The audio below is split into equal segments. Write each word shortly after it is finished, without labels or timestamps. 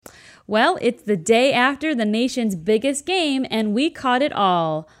Well, it's the day after the nation's biggest game, and we caught it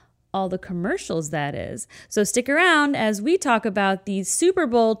all. All the commercials, that is. So stick around as we talk about the Super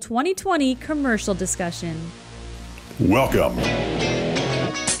Bowl 2020 commercial discussion. Welcome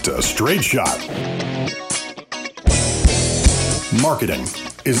to Straight Shot. Marketing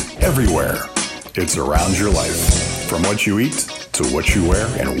is everywhere. It's around your life, from what you eat to what you wear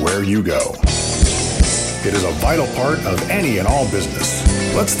and where you go. It is a vital part of any and all business.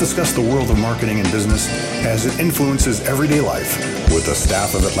 Let's discuss the world of marketing and business as it influences everyday life with the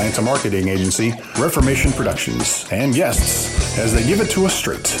staff of Atlanta marketing agency Reformation Productions and guests as they give it to us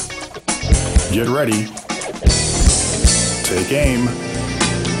straight. Get ready. Take aim.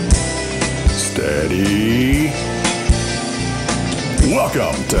 Steady.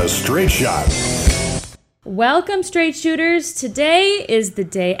 Welcome to Straight Shot. Welcome, straight shooters. Today is the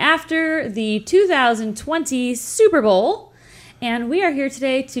day after the 2020 Super Bowl, and we are here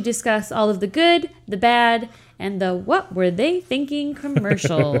today to discuss all of the good, the bad, and the what were they thinking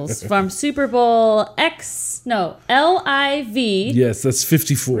commercials from Super Bowl LIV. Yes, that's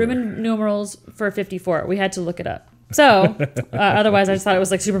 54. Roman numerals for 54. We had to look it up. So, otherwise I just thought it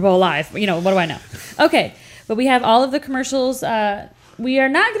was like Super Bowl Live. You know, what do I know? Okay, but we have all of the commercials. We are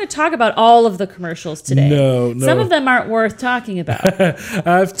not going to talk about all of the commercials today. No. Some of them aren't worth talking about.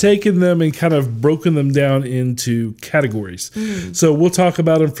 I've taken them and kind of broken them down into categories. So we'll talk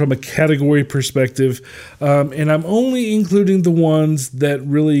about them from a category perspective. And I'm only including the ones that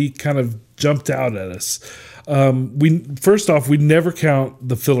really kind of jumped out at us. First off, we never count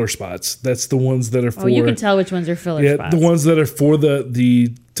the filler spots. That's the ones that are for... Oh, you can tell which ones are filler spots. The ones that are for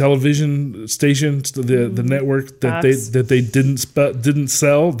the television stations, the network that they didn't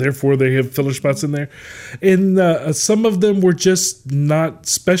sell. Therefore, they have filler spots in there. And some of them were just not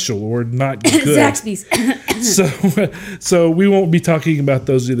special or not good. Zaxby's. So we won't be talking about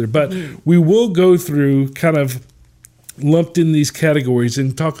those either. But we will go through kind of lumped in these categories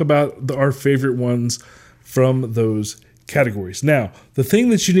and talk about our favorite ones from those categories. Now, the thing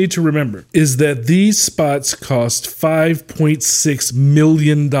that you need to remember is that these spots cost $5.6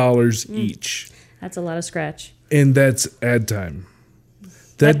 million each. That's a lot of scratch. And that's ad time.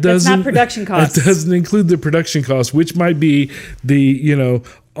 That's not production costs. That doesn't include the production costs, which might be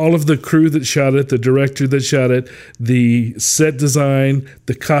all of the crew that shot it, the director that shot it, the set design,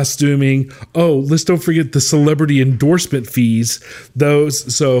 the costuming. Oh, let's don't forget the celebrity endorsement fees.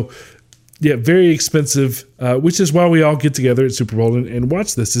 Yeah, very expensive, which is why we all get together at Super Bowl and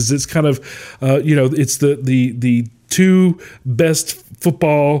watch this. It's kind of, it's the two best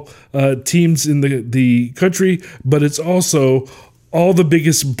football teams in the country, but it's also all the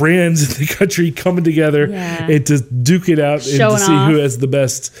biggest brands in the country coming together and to duke it out and to see who has the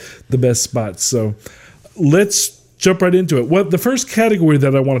best spots. So let's jump right into it. Well, the first category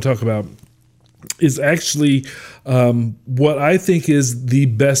that I want to talk about is actually what I think is the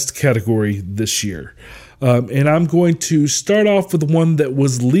best category this year. And I'm going to start off with one that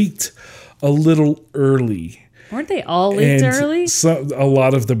was leaked a little early. Weren't they all leaked early? A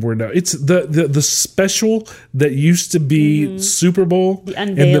lot of them were now. It's the special that used to be Super Bowl, the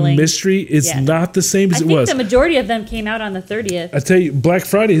unveiling, and the mystery is not the same as it was. I think the majority of them came out on the 30th. I tell you, Black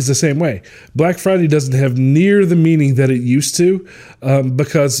Friday is the same way. Black Friday doesn't have near the meaning that it used to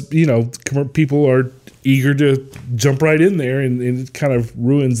because people are eager to jump right in there, and it kind of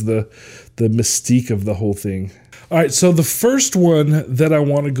ruins the mystique of the whole thing. All right, so the first one that I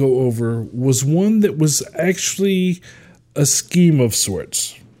want to go over was one that was actually a scheme of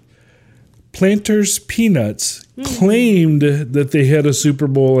sorts. Planters Peanuts claimed that they had a Super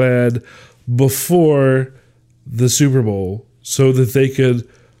Bowl ad before the Super Bowl so that they could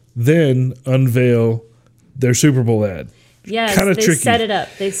then unveil their Super Bowl ad. Yes, Kinda they tricky. set it up.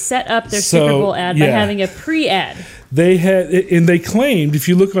 They set up their Super Bowl ad by having a pre-ad. They had, and they claimed, if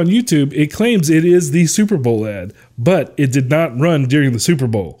you look on YouTube, it claims it is the Super Bowl ad, but it did not run during the Super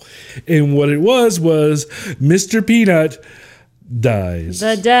Bowl. And what it was Mr. Peanut dies.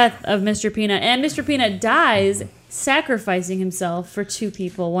 The death of Mr. Peanut. And Mr. Peanut dies sacrificing himself for two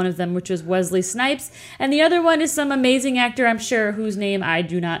people. One of them, which was Wesley Snipes, and the other one is some amazing actor, I'm sure, whose name I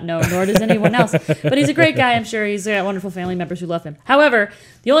do not know, nor does anyone else. But he's a great guy, I'm sure. He's got wonderful family members who love him. However,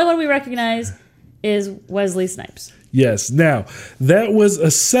 the only one we recognize is Wesley Snipes. Yes. Now, that was a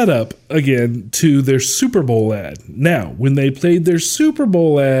setup, again, to their Super Bowl ad. Now, when they played their Super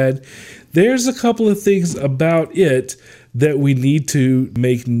Bowl ad, there's a couple of things about it that we need to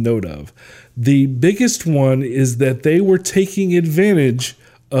make note of. The biggest one is that they were taking advantage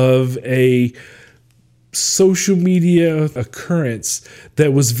of a social media occurrence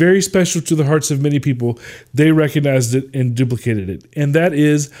that was very special to the hearts of many people. They recognized it and duplicated it. And that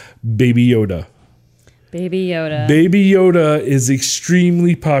is Baby Yoda. Baby Yoda. Baby Yoda is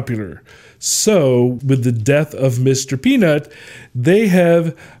extremely popular. So, with the death of Mr. Peanut, they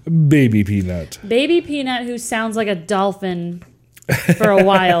have Baby Peanut. Baby Peanut, who sounds like a dolphin for a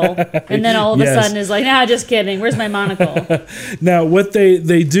while, and then all of a sudden is like, nah, just kidding. Where's my monocle? Now, what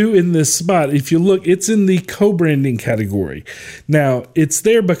they do in this spot, if you look, it's in the co-branding category. Now, it's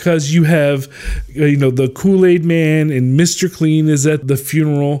there because you have, the Kool-Aid Man and Mr. Clean is at the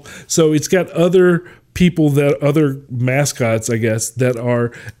funeral. So it's got other mascots, I guess, that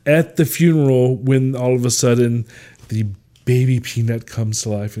are at the funeral when all of a sudden the Baby Peanut comes to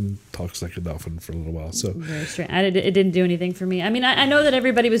life and talks like a dolphin for a little while. So very strange. It didn't do anything for me. I mean, I know that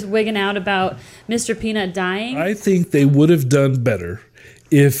everybody was wigging out about Mr. Peanut dying. I think they would have done better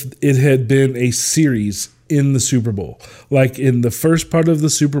if it had been a series in the Super Bowl. Like in the first part of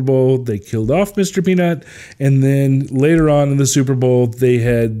the Super Bowl, they killed off Mr. Peanut, and then later on in the Super Bowl, they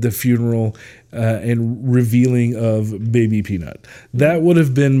had the funeral and revealing of Baby Peanut. That would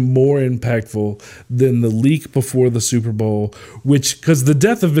have been more impactful than the leak before the Super Bowl, because the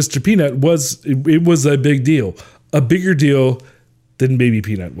death of Mr. Peanut was a big deal, a bigger deal than Baby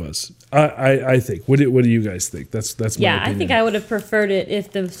Peanut was. I think. What do you guys think? That's my opinion. I think I would have preferred it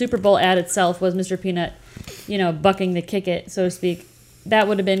if the Super Bowl ad itself was Mr. Peanut, bucking the kick it, so to speak. That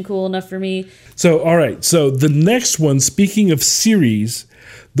would have been cool enough for me. So, all right. So the next one, speaking of series,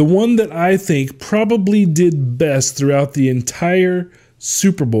 the one that I think probably did best throughout the entire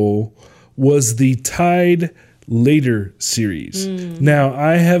Super Bowl was the Tide Later series. Now,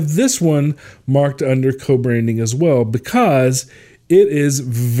 I have this one marked under co-branding as well because it is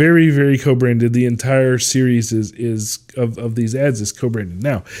very, very co-branded. The entire series is of these ads is co-branded.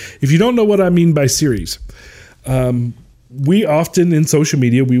 Now, if you don't know what I mean by series, we often in social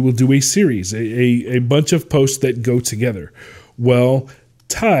media, we will do a series, a bunch of posts that go together. Well,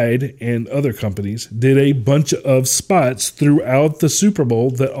 Tide and other companies did a bunch of spots throughout the Super Bowl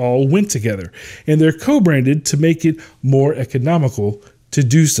that all went together. And they're co-branded to make it more economical to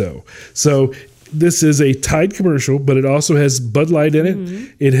do so. So this is a Tide commercial, but it also has Bud Light in it. Mm-hmm.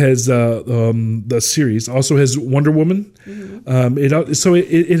 It has the series. Also has Wonder Woman. Mm-hmm.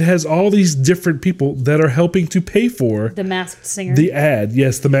 It has all these different people that are helping to pay for the Masked Singer. The ad.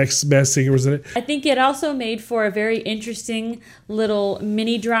 Yes, the Masked Singer was in it. I think it also made for a very interesting little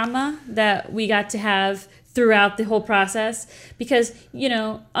mini drama that we got to have throughout the whole process because,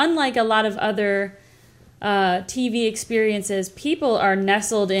 unlike a lot of other TV experiences, people are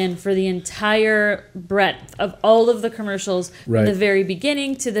nestled in for the entire breadth of all of the commercials, from the very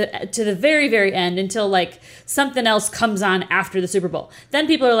beginning to the very, very end until like something else comes on after the Super Bowl. Then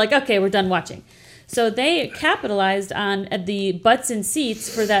people are like, okay, we're done watching. So they capitalized on the butts and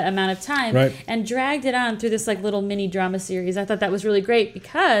seats for that amount of time and dragged it on through this like little mini drama series. I thought that was really great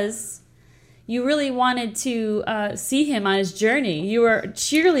because you really wanted to see him on his journey. You were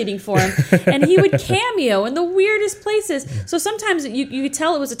cheerleading for him. And he would cameo in the weirdest places. So sometimes you could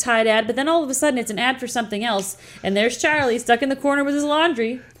tell it was a Tide ad, but then all of a sudden it's an ad for something else. And there's Charlie stuck in the corner with his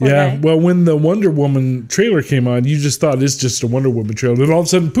laundry. Poor guy. Well, when the Wonder Woman trailer came on, you just thought it's just a Wonder Woman trailer. Then all of a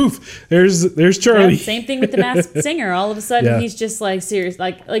sudden, poof, there's Charlie. Yeah, same thing with the Masked Singer. All of a sudden, he's just like serious.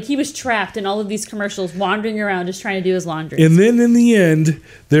 Like he was trapped in all of these commercials, wandering around just trying to do his laundry. And then in the end,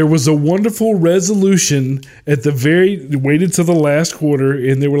 there was a wonderful resolution at waited till the last quarter,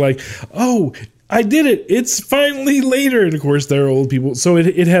 and they were like, oh, I did it. It's finally later. And of course, they're old people. So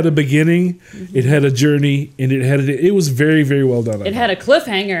it had a beginning, it had a journey, and it was very, very well done. It had a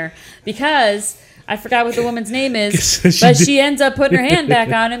cliffhanger because I forgot what the woman's name is, but she ends up putting her hand back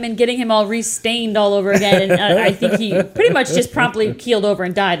on him and getting him all re-stained all over again. And I think he pretty much just promptly keeled over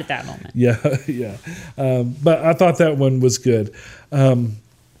and died at that moment. Yeah. But I thought that one was good.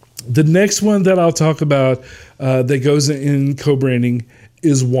 The next one that I'll talk about that goes in co-branding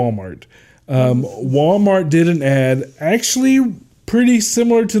is Walmart. Walmart did an ad actually pretty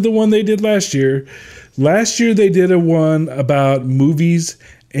similar to the one they did last year. Last year they did a one about movies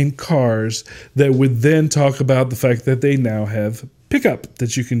and cars that would then talk about the fact that they now have pickup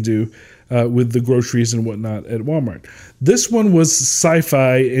that you can do with the groceries and whatnot at Walmart. This one was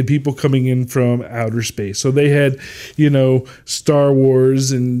sci-fi and people coming in from outer space. So they had, Star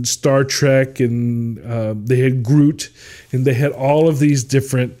Wars and Star Trek, and they had Groot, and they had all of these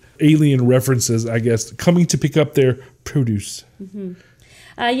different alien references, I guess, coming to pick up their produce. Mm-hmm.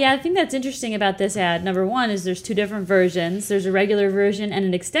 Yeah, I think that's interesting about this ad. Number one is there's two different versions. There's a regular version and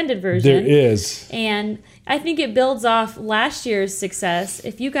an extended version. There is. And I think it builds off last year's success.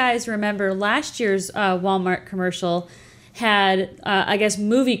 If you guys remember, last year's Walmart commercial had, I guess,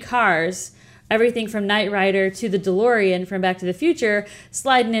 movie cars, everything from Knight Rider to the DeLorean from Back to the Future,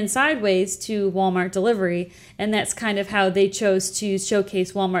 sliding in sideways to Walmart delivery. And that's kind of how they chose to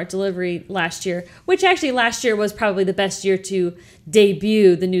showcase Walmart delivery last year, which actually last year was probably the best year to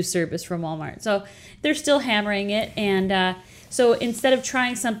debut the new service from Walmart. So they're still hammering it. And so instead of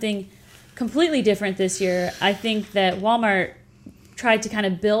trying something completely different this year, I think that Walmart tried to kind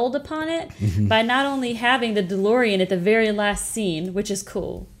of build upon it by not only having the DeLorean at the very last scene, which is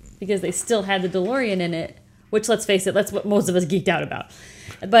cool, because they still had the DeLorean in it, which, let's face it, that's what most of us geeked out about.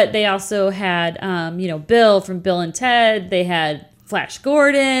 But they also had, Bill from Bill and Ted. They had Flash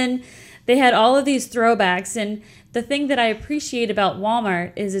Gordon. They had all of these throwbacks. And the thing that I appreciate about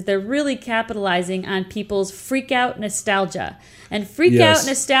Walmart is that they're really capitalizing on people's freak out nostalgia. And freak out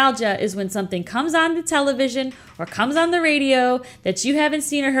nostalgia is when something comes on the television or comes on the radio that you haven't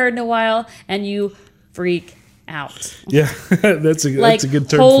seen or heard in a while, and you freak out. Yeah, that's a good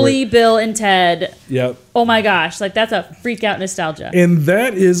term Holy for it. Bill and Ted. Yep. Oh my gosh, that's a freak out nostalgia. And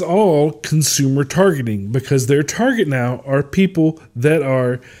that is all consumer targeting, because their target now are people that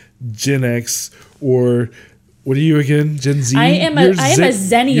are Gen X or what are you again? Gen Z? I am a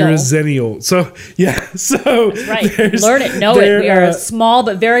Zennial. You're a Zennial. So, yeah. So that's right. Learn it, know it. We are a small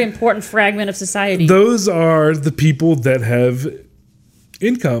but very important fragment of society. Those are the people that have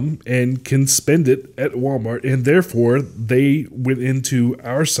income and can spend it at Walmart, and therefore they went into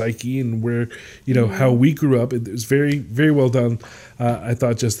our psyche and where, how we grew up. It was very, very well done. I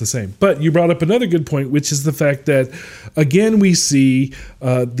thought just the same. But you brought up another good point, which is the fact that, again, we see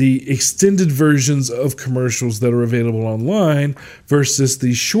the extended versions of commercials that are available online versus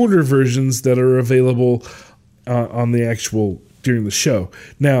the shorter versions that are available on the actual during the show.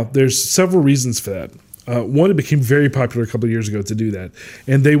 Now, there's several reasons for that. One, it became very popular a couple of years ago to do that.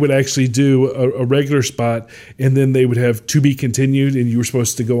 And they would actually do a regular spot, and then they would have to be continued, and you were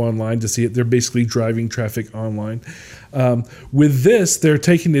supposed to go online to see it. They're basically driving traffic online. With this, they're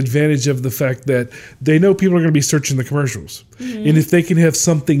taking advantage of the fact that they know people are going to be searching the commercials. Mm-hmm. And if they can have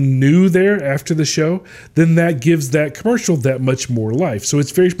something new there after the show, then that gives that commercial that much more life. So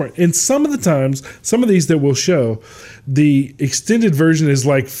it's very smart. And some of the times, some of these that we'll show, the extended version is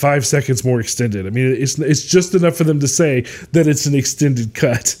like 5 seconds more extended. I mean, it's just enough for them to say that it's an extended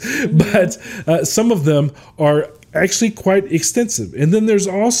cut. Mm-hmm. But some of them are actually quite extensive. And then there's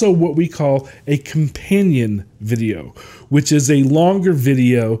also what we call a companion video, which is a longer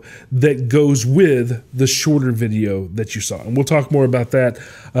video that goes with the shorter video that you saw. And we'll talk more about that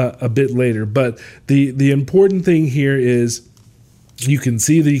a bit later. But the important thing here is you can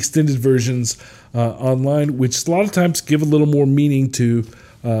see the extended versions online, which a lot of times give a little more meaning to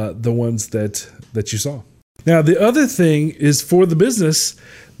the ones that you saw. Now, the other thing is for the business,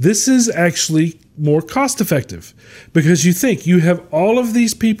 this is actually more cost effective, because you think you have all of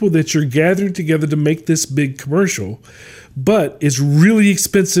these people that you're gathering together to make this big commercial, but it's really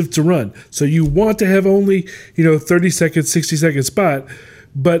expensive to run. So you want to have only, 30 second, 60 second spot,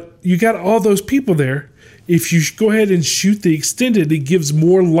 but you got all those people there. If you go ahead and shoot the extended, it gives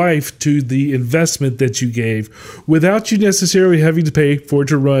more life to the investment that you gave without you necessarily having to pay for it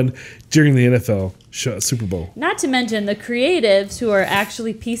to run during the NFL Super Bowl. Not to mention the creatives who are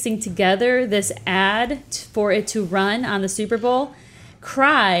actually piecing together this ad for it to run on the Super Bowl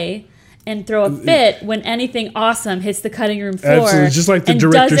cry and throw a fit when anything awesome hits the cutting room floor. Absolutely, just like the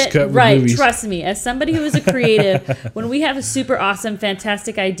director's cut with right, movies. Trust me, as somebody who is a creative, when we have a super awesome,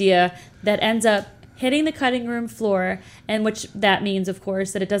 fantastic idea that ends up hitting the cutting room floor, and which that means, of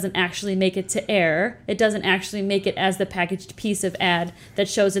course, that it doesn't actually make it to air. It doesn't actually make it as the packaged piece of ad that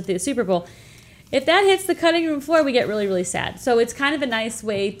shows at the Super Bowl. If that hits the cutting room floor, we get really, really sad. So it's kind of a nice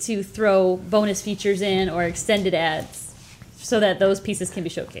way to throw bonus features in or extended ads so that those pieces can be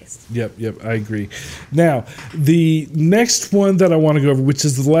showcased. Yep, I agree. Now, the next one that I want to go over, which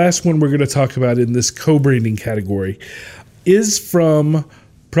is the last one we're going to talk about in this co-branding category, is from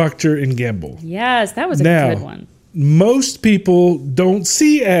Procter & Gamble. Yes, that was a good one. Most people don't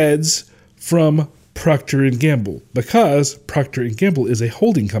see ads from Procter & Gamble because Procter & Gamble is a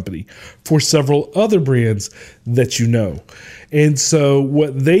holding company for several other brands that you know. And so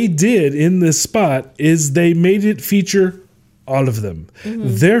what they did in this spot is they made it feature all of them.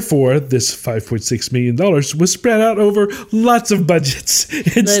 Therefore, this $5.6 million was spread out over lots of budgets.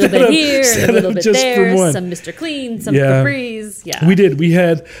 A little bit here, a little bit there, some Mr. Clean, some Febreze. Yeah. We did. We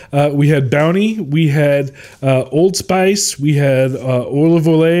had Bounty, we had Old Spice, we had Olive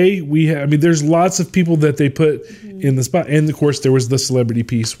Olay. There's lots of people that they put in the spot. And, of course, there was the celebrity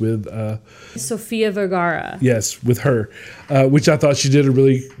piece with Sofia Vergara. Yes, with her, which I thought she did a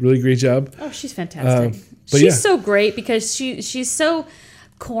really, really great job. Oh, she's fantastic. She's so great because she's so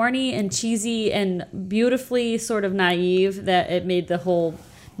corny and cheesy and beautifully sort of naive that it made the whole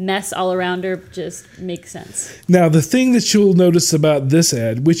mess all around her just make sense. Now, the thing that you'll notice about this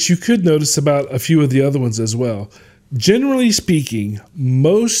ad, which you could notice about a few of the other ones as well, generally speaking,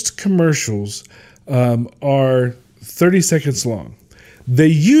 most commercials are 30 seconds long. They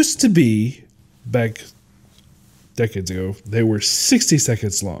used to be, back decades ago, they were 60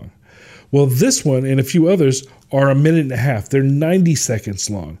 seconds long. Well, this one and a few others are a minute and a half. They're 90 seconds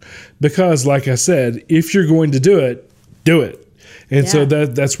long because, like I said, if you're going to do it, do it. And so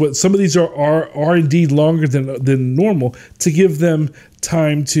that's what some of these are indeed longer than normal to give them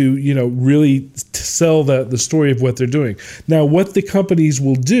time to, really sell the story of what they're doing. Now, what the companies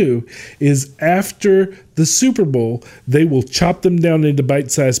will do is after the Super Bowl, they will chop them down into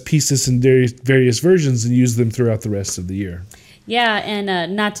bite-sized pieces in various versions and use them throughout the rest of the year. Yeah,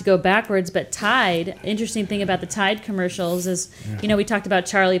 and not to go backwards, but Tide, interesting thing about the Tide commercials is, we talked about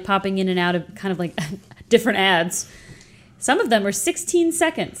Charlie popping in and out of kind of like different ads. Some of them were 16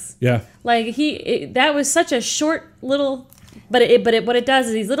 seconds. Yeah. Like that was such a short little, but what it does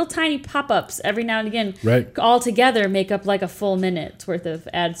is these little tiny pop-ups every now and again, right, all together make up like a full minute's worth of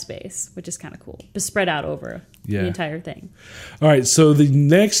ad space, which is kind of cool, but spread out over the entire thing. All right, so the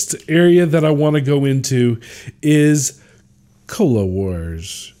next area that I want to go into is Cola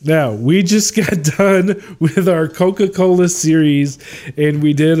Wars. Now, we just got done with our Coca-Cola series, and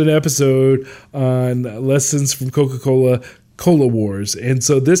we did an episode on lessons from Coca-Cola, Cola Wars. And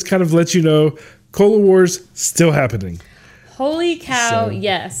so this kind of lets you know Cola Wars still happening. Holy cow,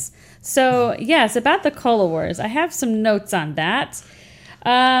 yes. So, yes, about the Cola Wars. I have some notes on that.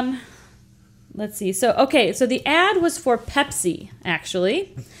 Let's see. So the ad was for Pepsi,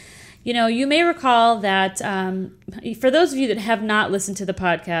 actually. You may recall that for those of you that have not listened to the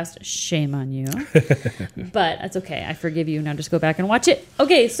podcast, shame on you. But that's okay. I forgive you. Now just go back and watch it.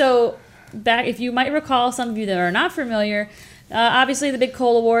 Okay, so if you might recall, some of you that are not familiar, obviously the big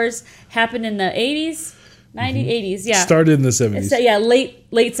Cola Wars happened in the 80s. 80s, yeah. Started in the 70s.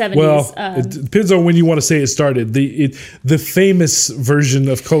 Late 70s. Well, it depends on when you want to say it started. The famous version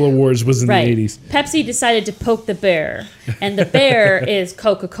of Cola Wars was in the 80s. Pepsi decided to poke the bear, and the bear is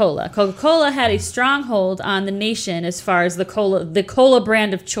Coca-Cola. Coca-Cola had a stronghold on the nation as far as the cola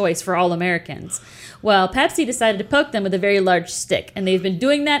brand of choice for all Americans. Well, Pepsi decided to poke them with a very large stick, and they've been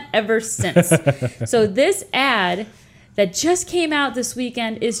doing that ever since. So this ad that just came out this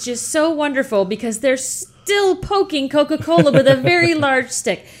weekend is just so wonderful because they're still poking Coca-Cola with a very large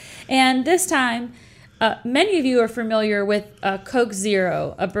stick. And this time, many of you are familiar with Coke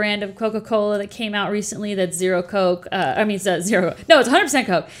Zero, a brand of Coca-Cola that came out recently that's zero Coke. It's 100%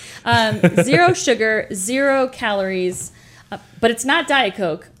 Coke. Zero sugar, 0 calories, but it's not Diet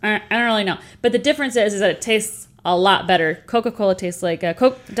Coke. I don't really know. But the difference is that it tastes a lot better. Coca-Cola tastes like Diet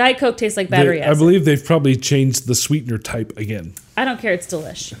Coke tastes like battery acid. I believe they've probably changed the sweetener type again. I don't care. It's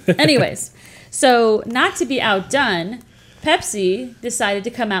delish. Anyways, so not to be outdone, Pepsi decided to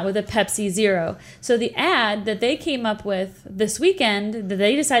come out with a Pepsi Zero. So the ad that they came up with this weekend that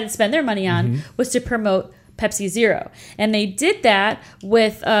they decided to spend their money on was to promote Pepsi Zero. And they did that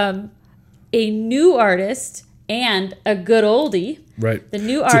with a new artist and a good oldie. Right. The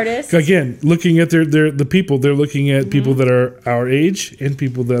new artist. Again, looking at the people, they're looking at people that are our age and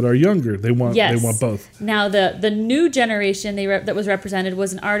people that are younger. They want both. Now the new generation that was represented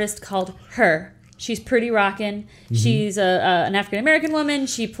was an artist called Her. She's pretty rockin'. She's an African American woman.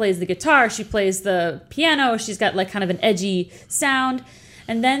 She plays the guitar. She plays the piano. She's got like kind of an edgy sound.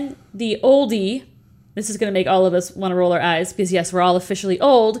 And then the oldie. This is going to make all of us want to roll our eyes because, yes, we're all officially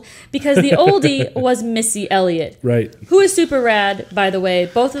old. Because the oldie was Missy Elliott. Right. Who is super rad, by the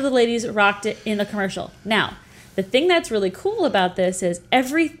way. Both of the ladies rocked it in the commercial. Now, the thing that's really cool about this is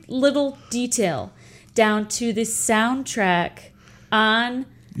every little detail down to the soundtrack on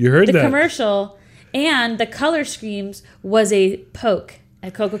the commercial and the color schemes was a poke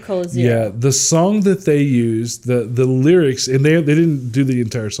at Coca-Cola Zero. Yeah, the song that they used, the lyrics, and they didn't do the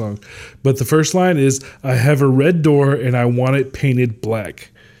entire song, but the first line is, "I have a red door and I want it painted black,"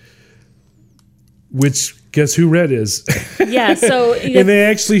 which guess who Red is? Yeah, so and they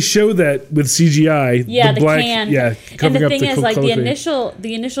actually show that with CGI. Yeah, the can. Yeah, and the covering up thing is, like Coca-Cola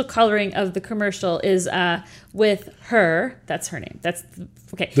the initial coloring of the commercial is with her. That's her name. That's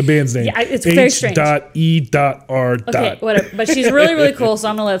okay. The band's name. Yeah, it's very strange. H.E.R. Okay, whatever. But she's really, really cool, so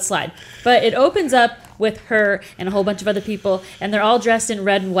I'm gonna let it slide. But it opens up with her and a whole bunch of other people, and they're all dressed in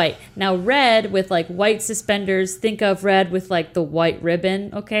red and white. Now, red with like white suspenders. Think of red with like the white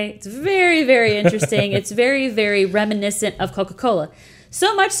ribbon. Okay, it's very, very interesting. It's very, very reminiscent of Coca-Cola.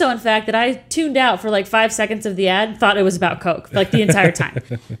 So much so, in fact, that I tuned out for like 5 seconds of the ad and thought it was about Coke, like the entire time.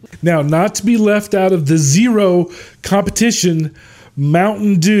 Now, not to be left out of the zero competition,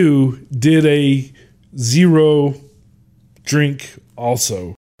 Mountain Dew did a zero drink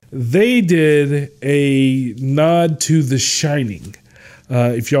also. They did a nod to The Shining.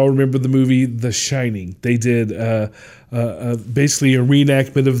 If y'all remember the movie The Shining, they did basically a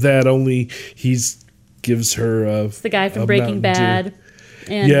reenactment of that, only gives her it's the guy from Breaking Bad.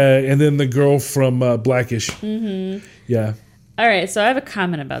 And then the girl from Blackish. Mm-hmm. Yeah. All right, so I have a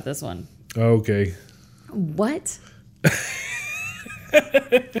comment about this one. Okay. What?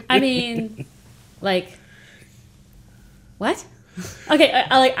 I mean, like, what? Okay,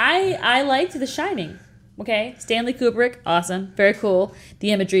 I liked The Shining. Okay, Stanley Kubrick, awesome, very cool.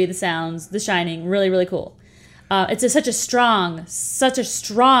 The imagery, the sounds, The Shining, really, really cool. It's such a strong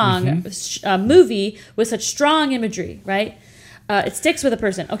movie with such strong imagery, right? It sticks with a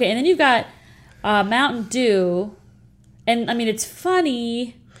person. Okay, and then you've got Mountain Dew, and I mean, it's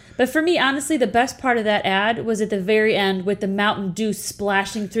funny, but for me, honestly, the best part of that ad was at the very end with the Mountain Dew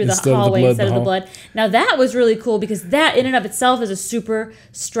splashing through the hallway instead of the blood. Now, that was really cool because that in and of itself is a super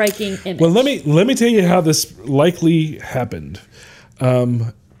striking image. Well, let me tell you how this likely happened.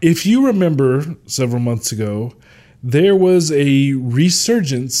 If you remember several months ago, there was a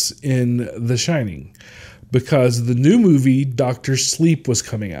resurgence in The Shining because the new movie Dr. Sleep was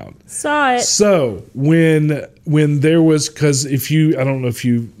coming out. Saw it. So when there was, because I don't know if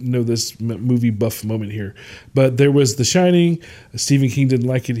you know this movie buff moment here, but there was The Shining. Stephen King didn't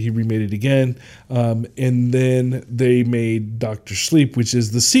like it. He remade it again. And then they made Dr. Sleep, which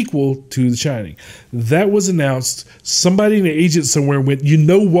is the sequel to The Shining. That was announced. Somebody in the agent somewhere went, you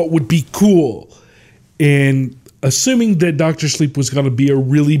know what would be cool? And assuming that Dr. Sleep was going to be a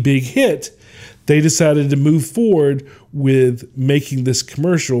really big hit, they decided to move forward with making this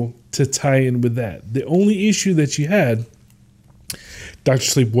commercial to tie in with that. The only issue that you had, Dr.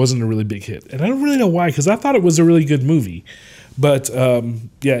 Sleep wasn't a really big hit. And I don't really know why, because I thought it was a really good movie. But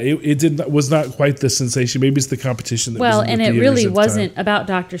it was not quite the sensation. Maybe it's the competition that was in the and it theaters really at the wasn't time. about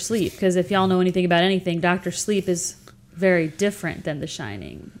Dr. Sleep, because if y'all know anything about anything, Dr. Sleep is very different than The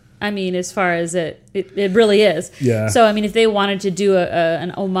Shining. I mean, as far as it really is. Yeah. So, I mean, if they wanted to do an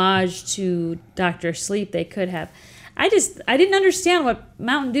homage to Dr. Sleep, they could have. I didn't understand what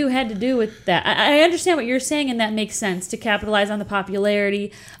Mountain Dew had to do with that. I understand what you're saying, and that makes sense, to capitalize on the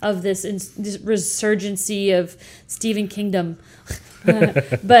popularity of this resurgency of Stephen Kingdom.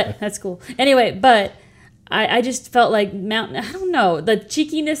 But that's cool. Anyway, but I just felt like Mountain, I don't know, the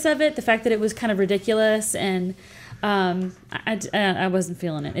cheekiness of it, the fact that it was kind of ridiculous, and I wasn't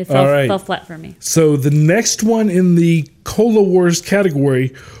feeling it. It fell flat for me. So the next one in the Cola Wars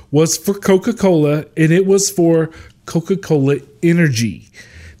category was for Coca-Cola, and it was for Coca-Cola Energy.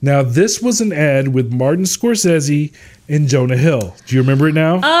 Now, this was an ad with Martin Scorsese and Jonah Hill. Do you remember it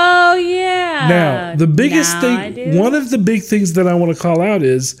now? Oh, yeah. Now, the biggest thing, one of the big things that I want to call out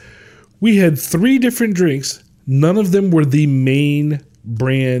is we had 3 different drinks. None of them were the main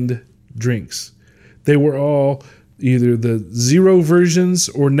brand drinks. They were all either the zero versions,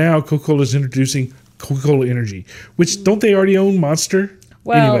 or now Coca-Cola's introducing Coca-Cola Energy, which don't they already own Monster?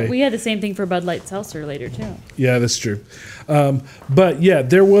 Well, anyway. We had the same thing for Bud Light Seltzer later too. Yeah, that's true. But yeah,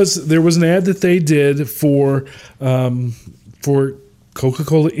 there was an ad that they did for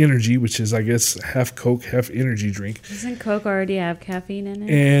Coca-Cola Energy, which is, I guess, half Coke, half energy drink. Doesn't Coke already have caffeine in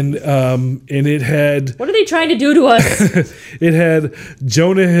it? And it had... What are they trying to do to us? It had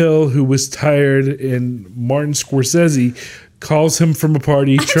Jonah Hill, who was tired, and Martin Scorsese calls him from a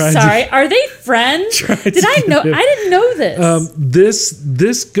party. Are they friends? Did I know? I didn't know this.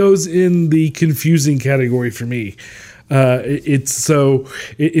 This goes in the confusing category for me. It's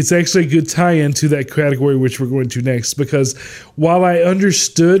actually a good tie-in to that category, which we're going to next, because while I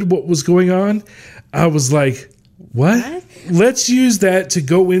understood what was going on, I was like, what? Let's use that to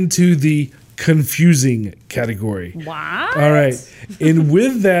go into the confusing category. What? All right. And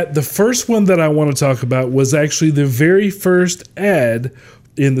with that, the first one that I want to talk about was actually the very first ad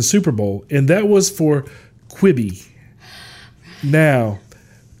in the Super Bowl, and that was for Quibi. Now,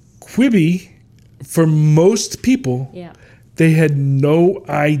 Quibi for most people, Yeah. they had no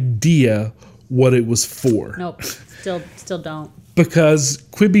idea what it was for. Nope. Still don't. Because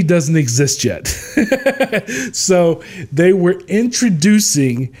Quibi doesn't exist yet. So they were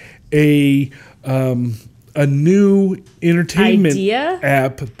introducing a new entertainment Idea?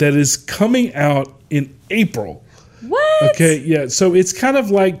 app that is coming out in April. What? Okay, yeah. So it's kind of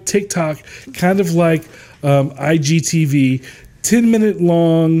like TikTok, kind of like IGTV. 10-minute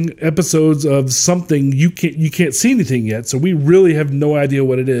long episodes of something you can't see anything yet, so we really have no idea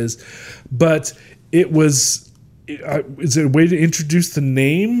what it is. But it was. Is it a way to introduce the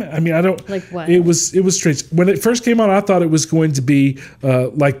name? I mean, I don't. Like what? It was strange when it first came out. I thought it was going to be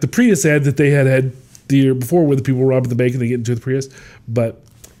like the Prius ad that they had the year before, where the people robbing the bank and they get into the Prius. But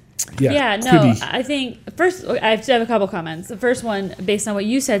Yeah, no, Quibi. I think first I have a couple comments. The first one, based on what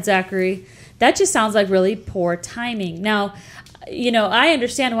you said, Zachary, that just sounds like really poor timing. Now, I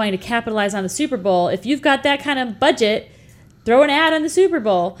understand wanting to capitalize on the Super Bowl. If you've got that kind of budget, throw an ad on the Super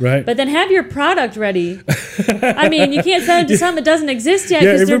Bowl. Right. But then have your product ready. I mean, you can't sell it to something that doesn't exist yet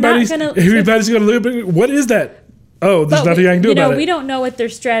Yeah, because they're not everybody's going to. going to look at what is that? Oh, there's nothing I can do about it. We don't know what their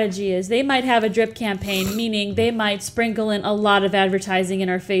strategy is. They might have a drip campaign, meaning they might sprinkle in a lot of advertising in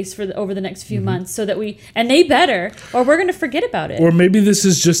our face over the next few months, so that they better, or we're going to forget about it. Or maybe this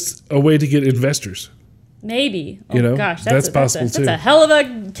is just a way to get investors. Maybe. Oh gosh, that's possible too. That's a hell of a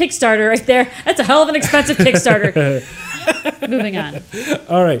Kickstarter right there. That's a hell of an expensive Kickstarter. Moving on.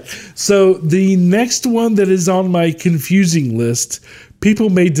 All right. So the next one that is on my confusing list, people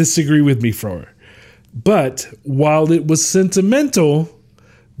may disagree with me for. But while it was sentimental,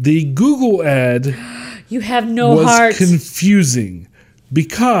 the Google ad You have no was heart. confusing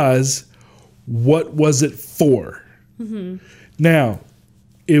because what was it for? Mm-hmm. Now,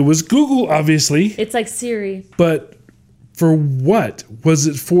 it was Google, obviously. It's like Siri. But for what? Was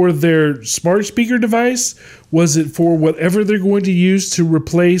it for their smart speaker device? Was it for whatever they're going to use to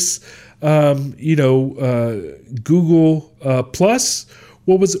replace, Google Plus?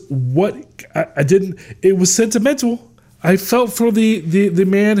 I didn't. It was sentimental. I felt for the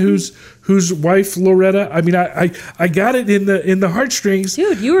man whose wife Loretta. I mean, I got it in the heartstrings.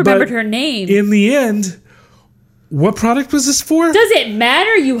 Dude, you remembered but her name. In the end, what product was this for? Does it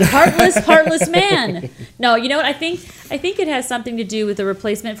matter, you heartless man? No, you know what? I think it has something to do with the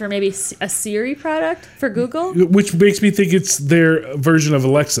replacement for maybe a Siri product for Google. Which makes me think it's their version of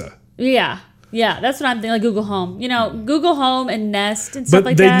Alexa. Yeah, that's what I'm thinking. Like Google Home, Google Home and Nest and stuff But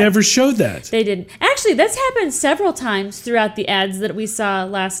like they that. never showed that. They didn't. Actually, that's happened several times throughout the ads that we saw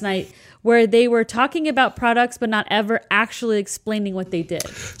last night, where they were talking about products but not ever actually explaining what they did.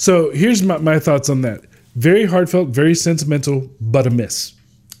 So here's my thoughts on that. Very heartfelt, very sentimental, but a miss.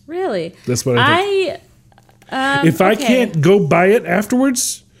 Really? That's what I think. If I okay. can't go buy it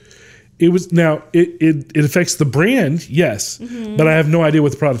afterwards, it affects the brand, yes, but I have no idea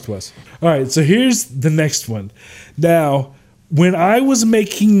what the product was. All right, so here's the next one. Now, when I was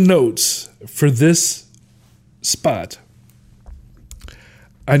making notes for this spot,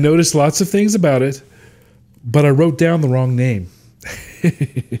 I noticed lots of things about it, but I wrote down the wrong name.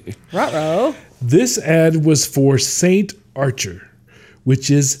 Ruh-roh. This ad was for Saint Archer,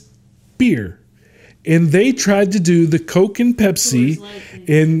 which is beer. And they tried to do the Coke and Pepsi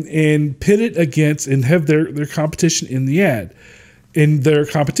and pit it against and have their competition in the ad. And their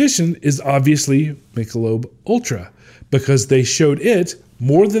competition is obviously Michelob Ultra, because they showed it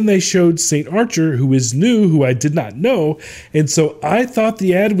more than they showed St. Archer, who is new, who I did not know. And so I thought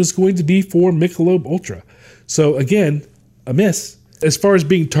the ad was going to be for Michelob Ultra. So again, a miss. As far as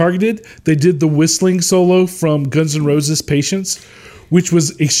being targeted, they did the whistling solo from Guns N' Roses' Patience, which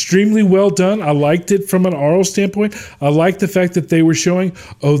was extremely well done. I liked it from an oral standpoint. I liked the fact that they were showing,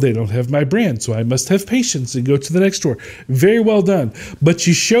 they don't have my brand, so I must have patience and go to the next store. Very well done. But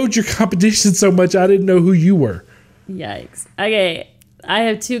you showed your competition so much, I didn't know who you were. Yikes. Okay, I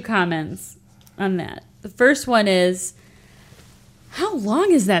have two comments on that. The first one is, how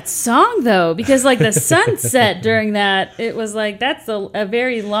long is that song, though? Because, the sunset during that, it was that's a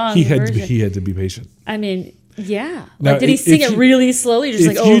very long version. He had to be patient. I mean, yeah. Now, did he sing it really slowly?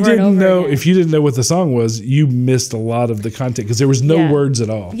 Just over and over again? If you didn't know what the song was, you missed a lot of the content because there was no words at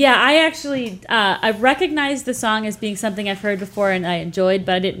all. Yeah, I actually, I recognized the song as being something I've heard before and I enjoyed,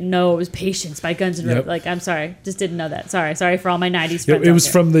 but I didn't know it was Patience by Guns N' Roses. Yep. I'm sorry. Just didn't know that. Sorry for all my 90s friends. It was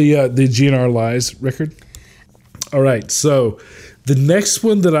from the GNR Lies record. All right, so the next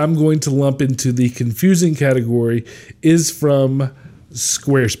one that I'm going to lump into the confusing category is from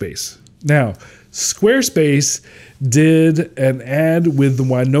Squarespace. Now, Squarespace did an ad with the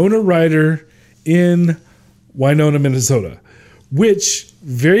Winona Ryder in Winona, Minnesota, which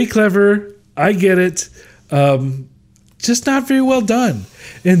very clever, I get it. Just not very well done.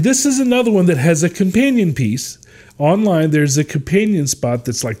 And this is another one that has a companion piece. Online, there's a companion spot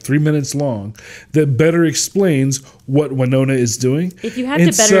that's like 3 minutes long that better explains what Winona is doing. If you have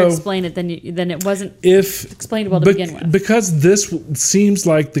to better explain it, then it wasn't explained well to begin with. Because this seems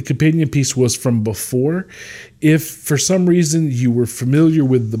like the companion piece was from before. If for some reason you were familiar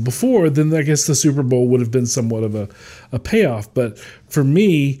with the before, then I guess the Super Bowl would have been somewhat of a payoff. But for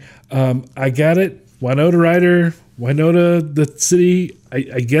me, I got it. Winona Ryder, Winona, the city,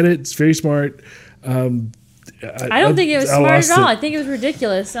 I get it. It's very smart. I don't think it was smart at all. I think it was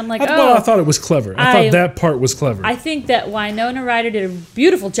ridiculous. I'm like, I thought it was clever. I thought that part was clever. I think that Winona Ryder did a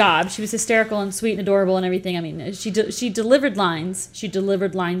beautiful job. She was hysterical and sweet and adorable and everything. I mean, she delivered lines. She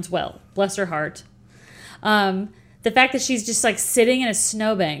delivered lines well. Bless her heart. The fact that she's just like sitting in a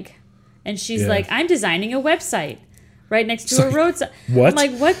snowbank and she's like, I'm designing a website right next to a roadside. What? I'm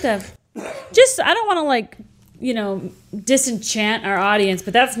like, what the? I don't want to like, disenchant our audience,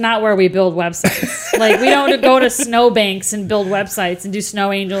 but that's not where we build websites. Like, we don't go to snowbanks and build websites and do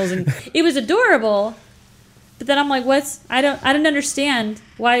snow angels. And it was adorable, but then I'm like, I don't understand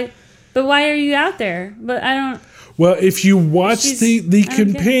why. But why are you out there? But I don't. Well, if you watch the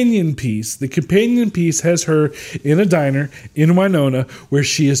companion piece, the companion piece has her in a diner in Winona where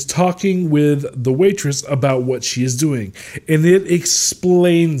she is talking with the waitress about what she is doing. And it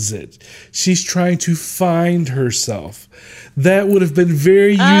explains it. She's trying to find herself. That would have been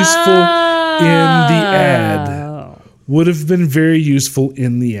very useful in the ad. Would have been very useful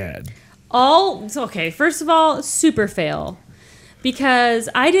in the ad. Okay, first of all, super fail. Because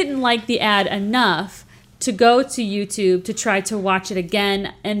I didn't like the ad enough to go to YouTube to try to watch it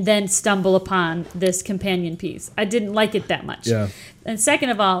again and then stumble upon this companion piece. I didn't like it that much. Yeah. And second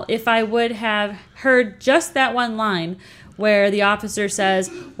of all, if I would have heard just that one line where the officer says,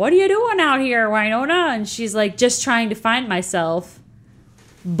 "What are you doing out here, Winona?" And she's like, "Just trying to find myself."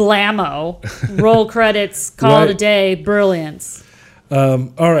 Blammo. Roll credits, call it a day, brilliance. All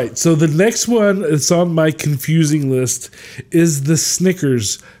right, so the next one that's on my confusing list is the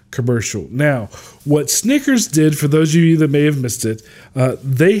Snickers commercial. Now, what Snickers did, for those of you that may have missed it,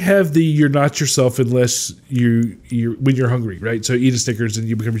 they have the "you're not yourself unless you're when you're hungry," right? So eat a Snickers and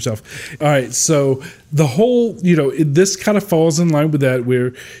you become yourself. All right, so the whole, this kind of falls in line with that,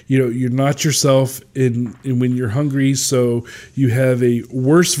 where you're not yourself in when you're hungry, so you have a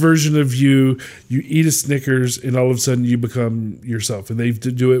worse version of you. You eat a Snickers, and all of a sudden you become yourself. And they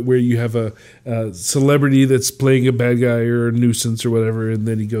do it where you have a celebrity that's playing a bad guy or a nuisance or whatever, and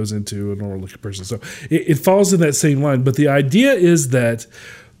then he goes into a normal-looking person. So it falls in that same line. But the idea is that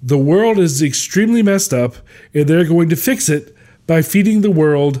the world is extremely messed up, and they're going to fix it by feeding the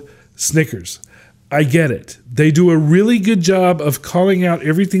world Snickers. I get it. They do a really good job of calling out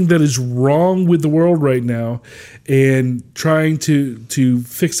everything that is wrong with the world right now and trying to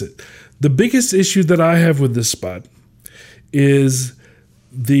fix it. The biggest issue that I have with this spot is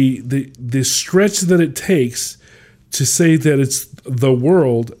the stretch that it takes to say that it's the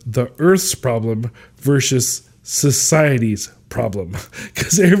world, the Earth's problem versus society's problem.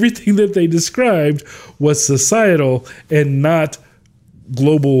 Because everything that they described was societal and not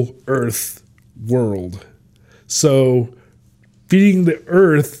global Earth world. So feeding the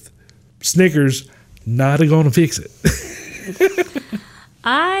Earth Snickers not going to fix it.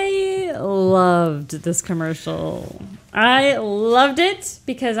 I loved this commercial. I loved it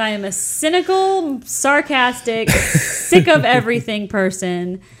because I am a cynical, sarcastic, sick of everything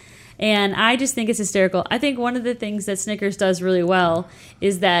person. And I just think it's hysterical. I think one of the things that Snickers does really well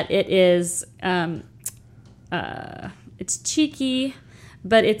is that it is, it's cheeky,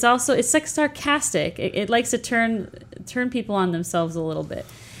 but it's like sarcastic. It likes to turn people on themselves a little bit.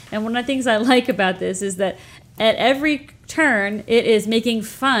 And one of the things I like about this is that at every turn, it is making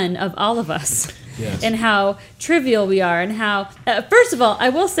fun of all of us. Yes. And how trivial we are, and how, first of all, I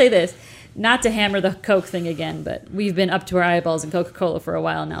will say this, not to hammer the Coke thing again, but we've been up to our eyeballs in Coca-Cola for a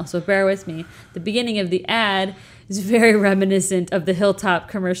while now, so bear with me. The beginning of the ad is very reminiscent of the Hilltop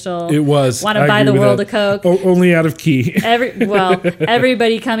commercial. It was. Want to buy the world a Coke. Only out of key.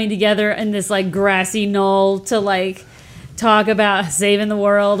 Everybody coming together in this like grassy knoll to talk about saving the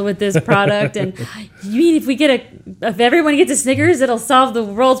world with this product. And you mean if everyone gets a Snickers, it'll solve the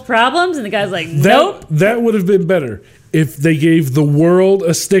world's problems? And the guy's like, nope. That would have been better if they gave the world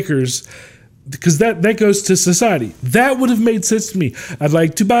a Snickers, because that goes to society. That would have made sense to me. I'd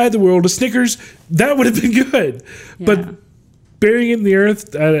like to buy the world a Snickers. That would have been good. Yeah. But burying it in the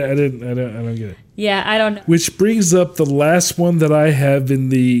earth, I don't get it. Yeah, I don't know. Which brings up the last one that I have in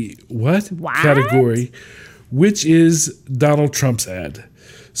the what? What? Category, which is Donald Trump's ad.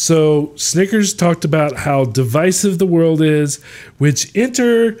 So Snickers talked about how divisive the world is, which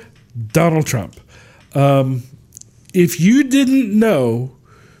enter Donald Trump. If you didn't know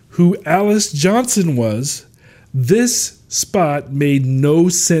who Alice Johnson was, this spot made no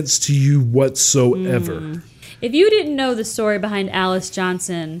sense to you whatsoever. If you didn't know the story behind Alice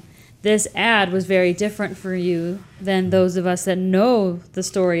Johnson, this ad was very different for you than those of us that know the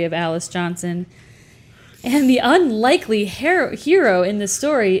story of Alice Johnson. And the unlikely hero in this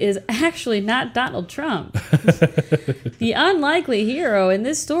story is actually not Donald Trump. The unlikely hero in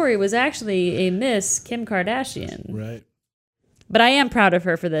this story was actually a Miss Kim Kardashian. Right. But I am proud of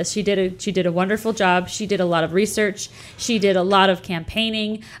her for this. She did a wonderful job. She did a lot of research. She did a lot of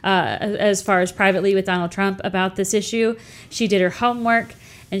campaigning as far as privately with Donald Trump about this issue. She did her homework,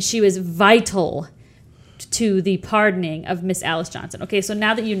 and she was vital to the pardoning of Miss Alice Johnson. Okay, so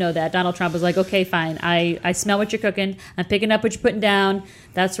now that you know that, Donald Trump was like, okay, fine. I smell what you're cooking. I'm picking up what you're putting down.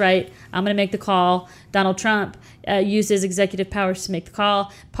 That's right. I'm going to make the call. Donald Trump used his executive powers to make the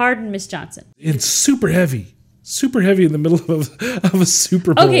call. Pardon Miss Johnson. It's super heavy. Super heavy in the middle of a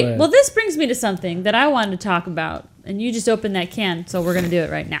Super Bowl Okay, ad. well, this brings me to something that I wanted to talk about, and you just opened that can, so we're going to do it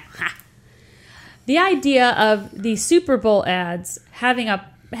right now. Ha. The idea of the Super Bowl ads have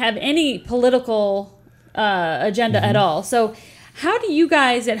any political agenda at all. So how do you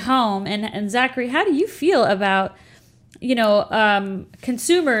guys at home, and Zachary, how do you feel about,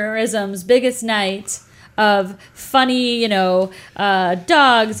 consumerism's biggest night of funny,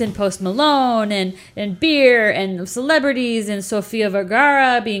 dogs and Post Malone and beer and celebrities and Sofia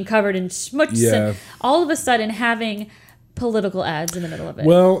Vergara being covered in schmutz and all of a sudden having political ads in the middle of it?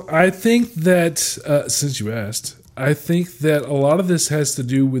 Well, I think that, since you asked, I think that a lot of this has to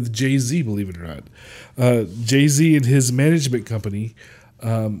do with Jay-Z, believe it or not. Jay-Z and his management company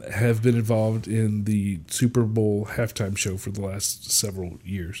have been involved in the Super Bowl halftime show for the last several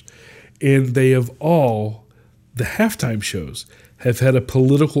years. And they have the halftime shows have had a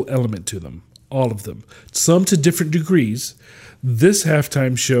political element to them, all of them, some to different degrees. This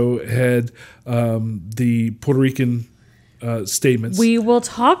halftime show had the Puerto Rican statements. We will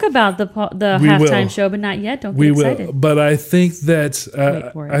talk about the halftime show, but not yet. Don't get excited. Will, but I think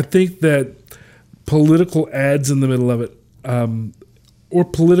that political ads in the middle of it, or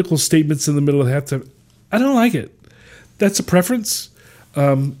political statements in the middle of halftime, I don't like it. That's a preference.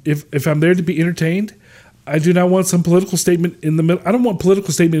 If I'm there to be entertained, I do not want some political statement in the middle. I don't want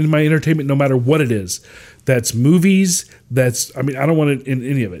political statement in my entertainment, no matter what it is. That's movies. I don't want it in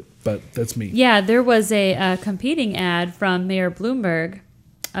any of it. But that's me. Yeah, there was a competing ad from Mayor Bloomberg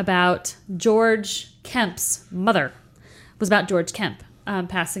about George Kemp's mother. It was about George Kemp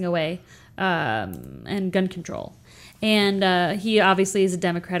passing away and gun control. And he obviously is a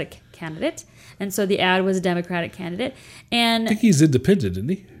Democratic candidate. And so the ad was a Democratic candidate. And I think he's independent, isn't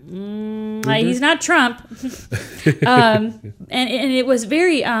he? He's not Trump. and it was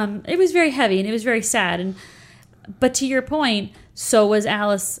very heavy and it was very sad. But to your point, so was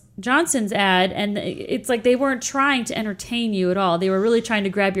Alice Johnson's ad, and it's like they weren't trying to entertain you at all. They were really trying to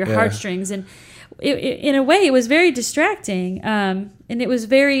grab your heartstrings, and in a way, it was very distracting. And it was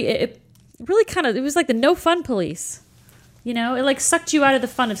it was like the no fun police. It like sucked you out of the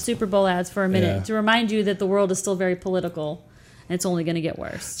fun of Super Bowl ads for a minute to remind you that the world is still very political, and it's only going to get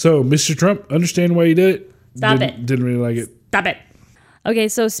worse. So, Mr. Trump, understand why you did it? Stop it. Didn't really like it. Stop it. Okay,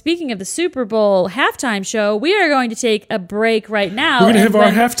 so speaking of the Super Bowl halftime show, we are going to take a break right now. We're going to have our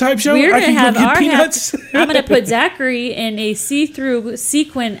halftime show? We're going to have our peanuts? I'm going to put Zachary in a see-through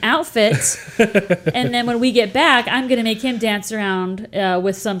sequin outfit, and then when we get back, I'm going to make him dance around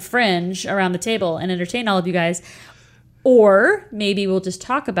with some fringe around the table and entertain all of you guys. Or maybe we'll just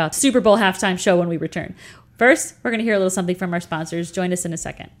talk about the Super Bowl halftime show when we return. First, we're going to hear a little something from our sponsors. Join us in a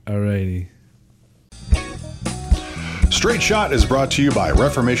second. All righty. Straight Shot is brought to you by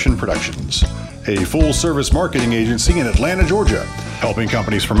Reformation Productions, a full-service marketing agency in Atlanta, Georgia, helping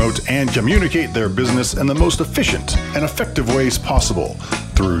companies promote and communicate their business in the most efficient and effective ways possible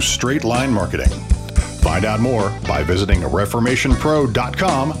through straight line marketing. Find out more by visiting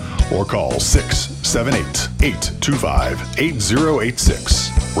reformationpro.com or call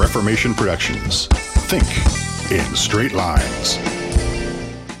 678-825-8086. Reformation Productions. Think in straight lines.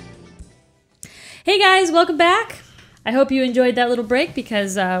 Hey guys, welcome back. I hope you enjoyed that little break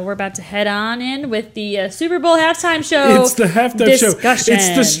because we're about to head on in with the Super Bowl halftime show. It's the halftime show.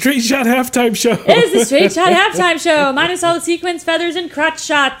 It's the Straight Shot halftime show. It is the Straight Shot halftime show, minus all the sequins, feathers, and crotch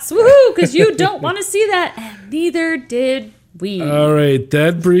shots. Woohoo! Because you don't want to see that, and neither did we. All right,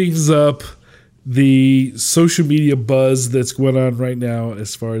 that brings up the social media buzz that's going on right now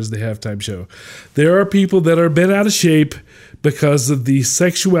as far as the halftime show. There are people that are bent out of shape because of the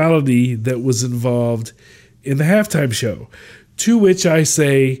sexuality that was involved in the halftime show. To which I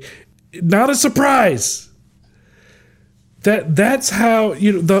say, not a surprise. That's how,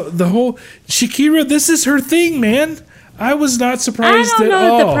 the whole Shakira, this is her thing, man. I was not surprised at all. I don't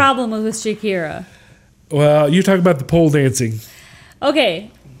know what the problem was with Shakira. Well, you talk about the pole dancing. Okay,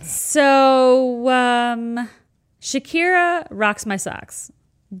 so Shakira rocks my socks.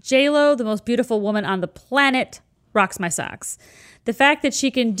 J-Lo, the most beautiful woman on the planet, rocks my socks. The fact that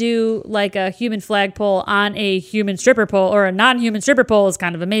she can do like a human flagpole on a human stripper pole or a non-human stripper pole is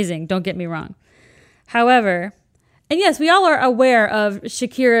kind of amazing. Don't get me wrong. However, and yes, we all are aware of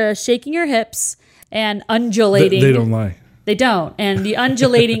Shakira shaking her hips and undulating. They don't lie. They don't. And the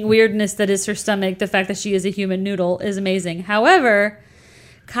undulating weirdness that is her stomach, the fact that she is a human noodle is amazing. However,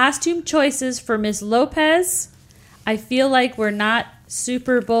 costume choices for Miss Lopez, I feel like we're not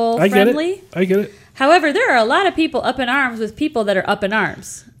Super Bowl friendly. I get it. However, there are a lot of people up in arms with people that are up in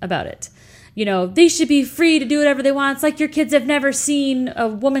arms about it. They should be free to do whatever they want. It's like your kids have never seen a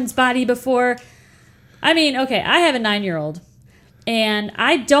woman's body before. I mean, okay, I have a 9-year-old, and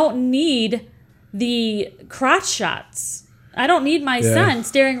I don't need the crotch shots. I don't need my son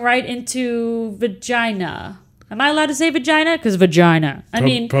staring right into vagina. Am I allowed to say vagina? Because vagina.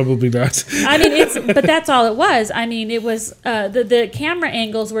 Probably not. But that's all it was. It was the camera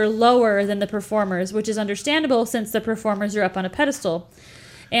angles were lower than the performers, which is understandable since the performers are up on a pedestal.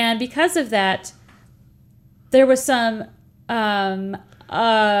 And because of that, there was some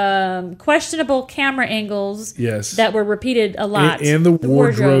questionable camera angles that were repeated a lot, and the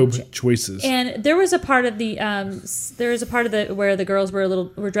wardrobe choices. And there was a part of the where the girls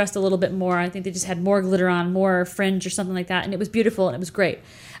were dressed a little bit more. I think they just had more glitter on, more fringe or something like that, and it was beautiful and it was great.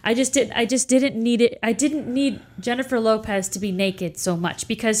 I just didn't need it. I didn't need Jennifer Lopez to be naked so much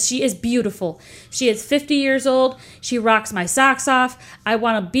because she is beautiful. She is 50 years old. She rocks my socks off. I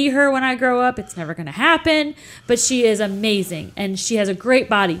want to be her when I grow up. It's never going to happen, but she is amazing and she has a great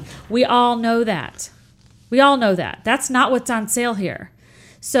body. We all know that. That's not what's on sale here.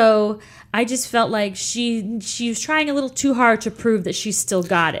 So I just felt like she was trying a little too hard to prove that she still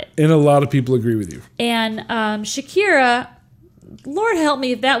got it. And a lot of people agree with you. And Shakira, Lord help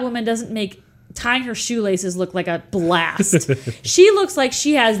me if that woman doesn't make tying her shoelaces look like a blast. She looks like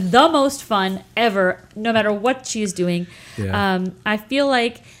she has the most fun ever, no matter what she's doing. Yeah. I feel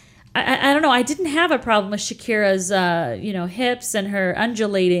like, I don't know, I didn't have a problem with Shakira's hips and her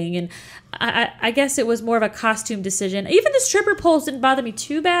undulating, and I guess it was more of a costume decision. Even the stripper poles didn't bother me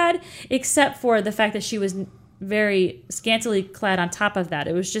too bad, except for the fact that she was very scantily clad on top of that.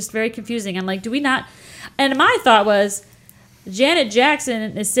 It was just very confusing. I'm like, do we not? And my thought was, Janet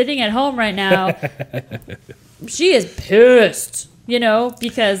Jackson is sitting at home right now. She is pissed,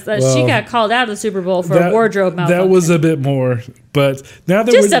 because she got called out of the Super Bowl for a wardrobe malfunction. That was a bit more, but now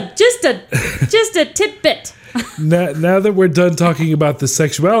that just a tidbit. now that we're done talking about the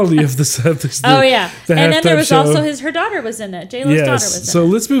sexuality of the oh yeah, and then there was also her daughter was in it. J-Lo's daughter was in it. So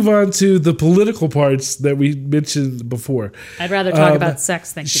let's move on to the political parts that we mentioned before. I'd rather talk about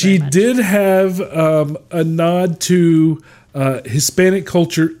sex. Thank you. She did have a nod to Hispanic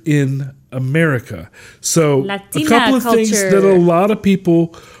culture in America. So Latina a couple of culture. things that a lot of people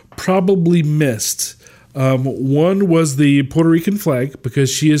probably missed. One was the Puerto Rican flag, because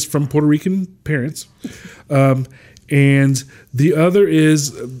she is from Puerto Rican parents. And the other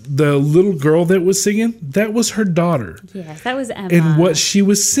is the little girl that was singing. That was her daughter. Yes, that was Emma. And what she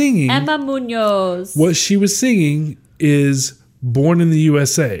was singing, Emma Munoz. What she was singing is Born in the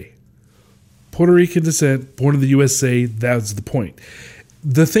USA. Puerto Rican descent, born in the USA, that's the point.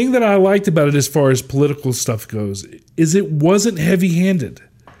 The thing that I liked about it as far as political stuff goes is it wasn't heavy-handed.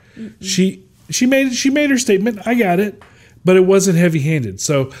 Mm-hmm. She made her statement, I got it, but it wasn't heavy-handed.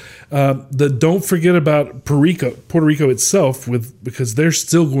 So don't forget about Puerto Rico itself, because they're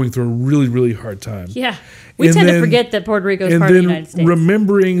still going through a really, really hard time. Yeah. We tend to forget that Puerto Rico is part of the United States.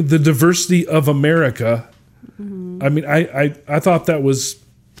 Remembering the diversity of America, I mean, I thought that was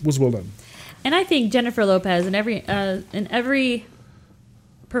well done. And I think Jennifer Lopez, in every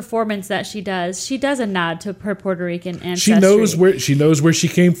performance that she does a nod to her Puerto Rican ancestry. She knows where she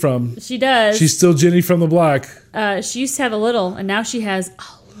came from. She does. She's still Jenny from the block. She used to have a little, and now she has a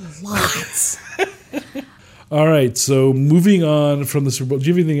lot. All right, so moving on from the Super Bowl. Do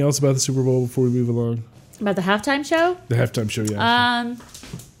you have anything else about the Super Bowl before we move along? About the halftime show? The halftime show, yeah.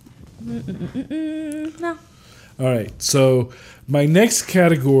 No. All right, so my next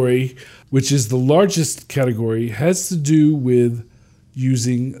category, which is the largest category, has to do with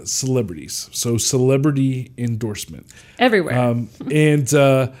using celebrities. So celebrity endorsement. Everywhere.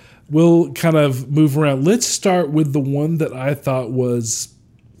 And we'll kind of move around. Let's start with the one that I thought was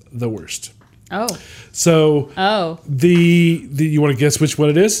the worst. Oh. So the you want to guess which one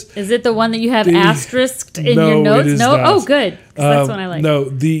it is? Is it the one that you have asterisked in your notes? It is No. not. Oh, good. 'Cause that's one I like. No,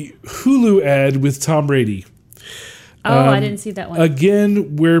 the Hulu ad with Tom Brady. I didn't see that one.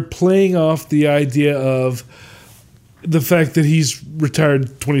 Again, we're playing off the idea of the fact that he's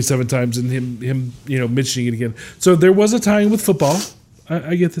retired 27 times and him mentioning it again. So there was a tie-in with football.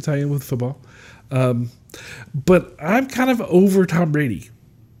 I get the tie-in with football. But I'm kind of over Tom Brady.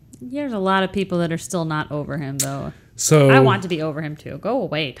 There's a lot of people that are still not over him, though. So I want to be over him, too. Go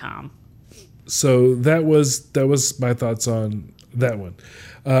away, Tom. So that was my thoughts on that one.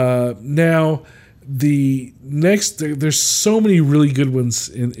 Now, the next, there's so many really good ones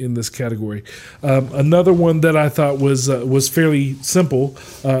in this category. Another one that I thought was fairly simple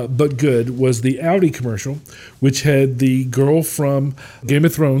but good was the Audi commercial, which had the girl from Game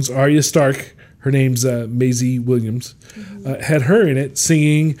of Thrones, Arya Stark. Her name's Maisie Williams. Had her in it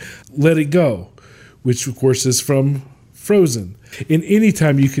singing "Let It Go," which of course is from Frozen. And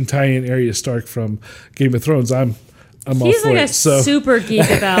anytime you can tie in Arya Stark from Game of Thrones, I'm all for it. He's like a super geek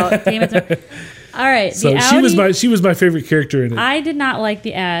about Game of Thrones. All right, so she was my favorite character in it. I did not like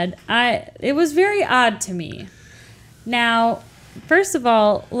the ad. It was very odd to me. Now, first of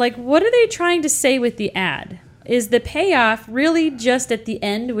all, like, what are they trying to say with the ad? Is the payoff really just at the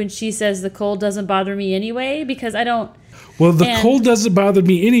end when she says the cold doesn't bother me anyway? Because I don't. Well, the cold doesn't bother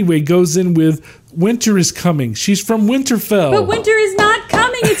me anyway goes in with winter is coming. She's from Winterfell. But winter is not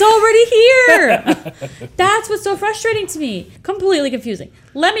coming. It's already here. That's what's so frustrating to me. Completely confusing.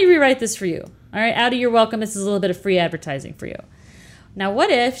 Let me rewrite this for you. All right, Audi, you're welcome. This is a little bit of free advertising for you. Now,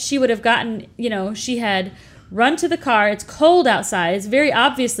 what if she would have gotten, she had run to the car. It's cold outside. It's very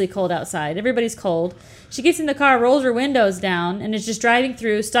obviously cold outside. Everybody's cold. She gets in the car, rolls her windows down, and is just driving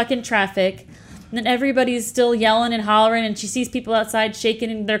through, stuck in traffic. And then everybody's still yelling and hollering, and she sees people outside shaking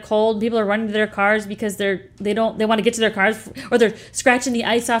and they're cold. People are running to their cars because they want to get to their cars, or they're scratching the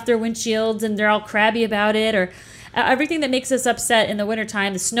ice off their windshields and they're all crabby about it, or everything that makes us upset in the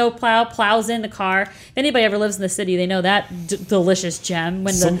wintertime. The snow plows in the car. If anybody ever lives in the city, they know that delicious gem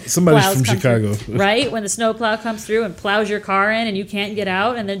when somebody's from Chicago, right? When the snow plow comes through and plows your car in and you can't get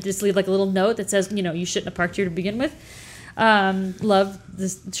out, and then just leave like a little note that says, you shouldn't have parked here to begin with. Love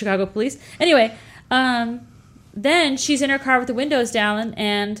the Chicago police. Anyway, then she's in her car with the windows down,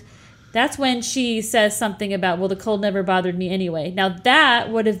 and that's when she says something about, well, the cold never bothered me anyway. Now that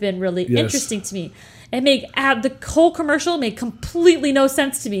would have been really interesting to me. It made the whole commercial made completely no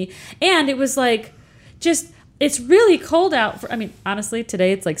sense to me. And it was like, it's really cold out. Honestly,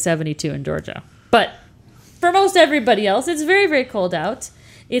 today it's like 72 in Georgia. But for most everybody else, it's very, very cold out.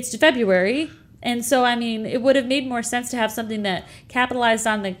 It's February. And so, it would have made more sense to have something that capitalized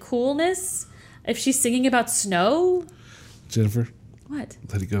on the coolness. If she's singing about snow. Jennifer. What?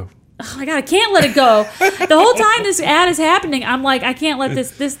 Let it go. Oh my God, I can't let it go. The whole time this ad is happening, I'm like, I can't let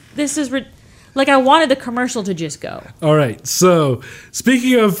this is... Like, I wanted the commercial to just go. All right. So,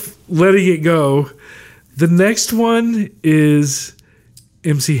 speaking of letting it go, the next one is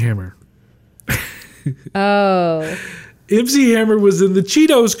MC Hammer. Oh. MC Hammer was in the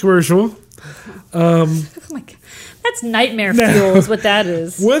Cheetos commercial. Oh my God. That's nightmare fuel is what that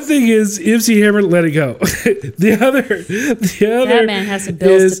is. One thing is MC Hammer let it go. The other that man has some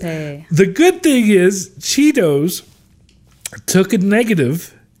bills to pay. The good thing is Cheetos took a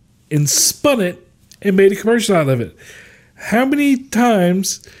negative and spun it and made a commercial out of it. How many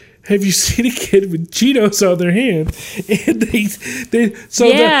times have you seen a kid with Cheetos on their hand and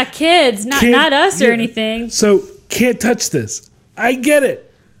kids, not us or anything. So can't touch this. I get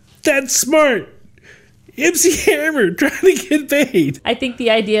it. That's smart. MC Hammer trying to get paid. I think the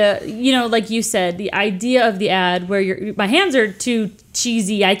idea, like you said, the idea of the ad where my hands are too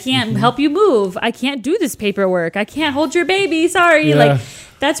cheesy. I can't help you move. I can't do this paperwork. I can't hold your baby. Sorry. Yeah.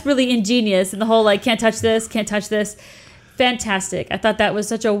 That's really ingenious. And the whole, can't touch this. Fantastic. I thought that was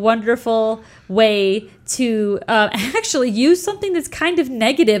such a wonderful way to actually use something that's kind of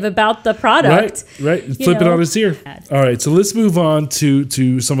negative about the product. Right. Flip it on its ear. All right. So let's move on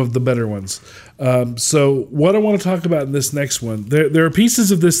to some of the better ones. So what I want to talk about in this next one, there are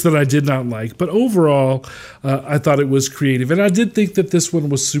pieces of this that I did not like, but overall, I thought it was creative. And I did think that this one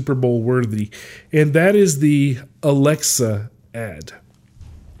was Super Bowl worthy. And that is the Alexa ad.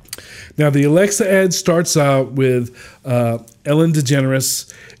 Now, the Alexa ad starts out with Ellen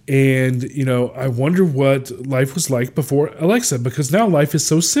DeGeneres, and, I wonder what life was like before Alexa, because now life is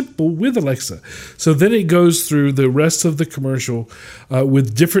so simple with Alexa. So then it goes through the rest of the commercial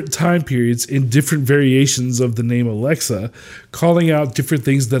with different time periods and different variations of the name Alexa, calling out different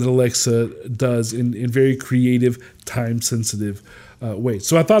things that Alexa does in very creative, time-sensitive ways.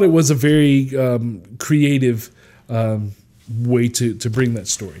 So I thought it was a very creative way to bring that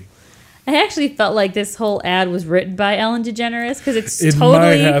story. I actually felt like this whole ad was written by Ellen DeGeneres because It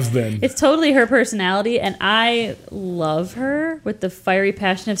might have been. It's totally her personality, and I love her with the fiery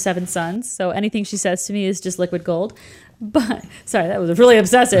passion of Seven Sons. So anything she says to me is just liquid gold. But sorry, that was really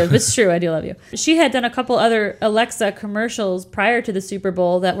obsessive. It's true. I do love you. She had done a couple other Alexa commercials prior to the Super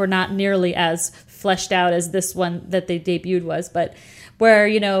Bowl that were not nearly as fleshed out as this one that they debuted was, but where,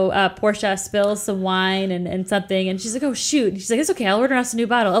 Portia spills some wine and something, and she's like, oh, shoot. And she's like, it's okay, I'll order us a new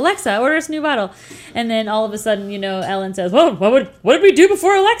bottle. Alexa, order us a new bottle. And then all of a sudden, Ellen says, well, what did we do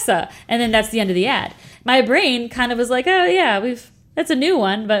before Alexa? And then that's the end of the ad. My brain kind of was like, oh, yeah, that's a new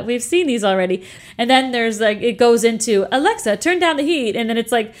one, but we've seen these already. And then there's it goes into Alexa, turn down the heat. And then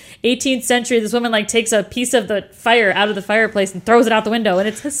it's 18th century. This woman takes a piece of the fire out of the fireplace and throws it out the window. And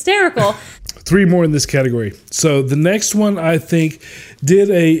it's hysterical. 3 more in this category. So the next one, I think, did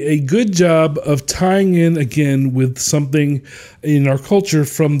a good job of tying in again with something in our culture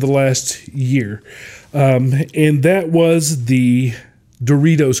from the last year. And that was the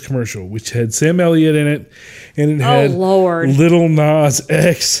Doritos commercial, which had Sam Elliott in it, and it had Little Nas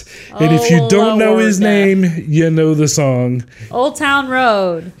X. And if you don't know his name, you know the song. Old Town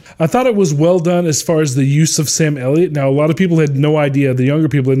Road. I thought it was well done as far as the use of Sam Elliott. Now, a lot of people had no idea. The younger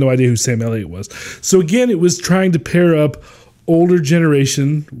people had no idea who Sam Elliott was. So again, it was trying to pair up older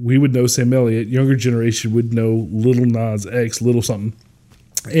generation. We would know Sam Elliott. Younger generation would know Little Nas X, Little something.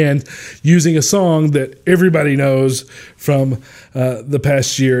 And using a song that everybody knows from the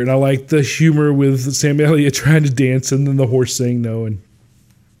past year. And I like the humor with Sam Elliott trying to dance and then the horse saying no. And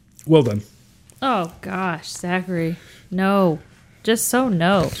well done. Oh, gosh, Zachary. No. Just so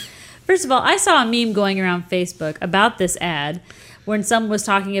no. First of all, I saw a meme going around Facebook about this ad when someone was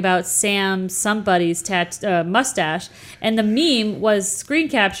talking about Sam somebody's mustache, and the meme was screen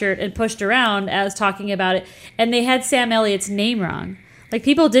captured and pushed around as talking about it, and they had Sam Elliott's name wrong.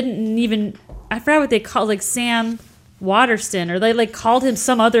 People didn't even, I forgot what they called, Sam Waterston, or they called him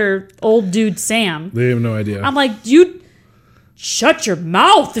some other old dude Sam. They have no idea. I'm like, shut your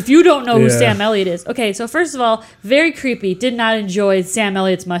mouth if you don't know who Sam Elliott is. Okay, so first of all, very creepy. Did not enjoy Sam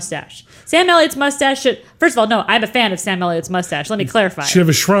Elliott's mustache. Sam Elliott's mustache should... First of all, no, I'm a fan of Sam Elliott's mustache. Let me clarify. Should have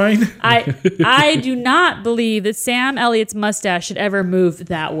a shrine? I do not believe that Sam Elliott's mustache should ever move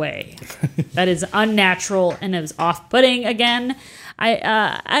that way. That is unnatural and it was off-putting again.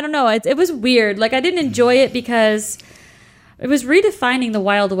 I don't know. It was weird. I didn't enjoy it because it was redefining the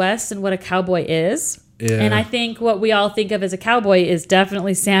Wild West and what a cowboy is. Yeah. And I think what we all think of as a cowboy is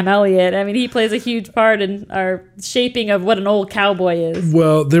definitely Sam Elliott. I mean, he plays a huge part in our shaping of what an old cowboy is.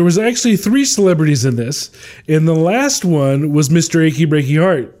 Well, there was actually 3 celebrities in this, and the last one was Mr. Achy Breaky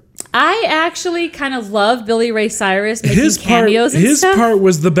Heart. I actually kind of love Billy Ray Cyrus making cameos and stuff. His part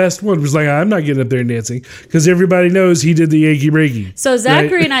was the best one. It was I'm not getting up there and dancing, because everybody knows he did the Achy Breaky. So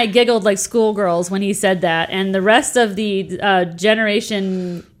Zachary and I giggled like schoolgirls when he said that, and the rest of the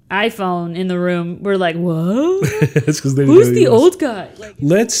generation iPhone in the room were like, what? That's because they Who's the old guy?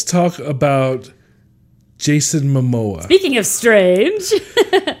 Let's talk about Jason Momoa. Speaking of strange.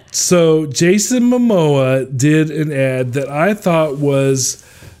 So Jason Momoa did an ad that I thought was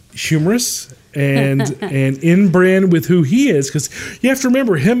humorous and in brand with who he is, because you have to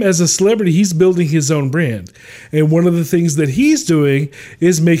remember him as a celebrity. He's building his own brand, and one of the things that he's doing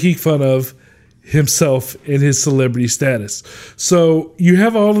is making fun of himself and his celebrity status. So you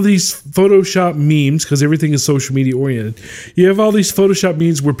have all of these Photoshop memes, because everything is social media oriented. You have all these Photoshop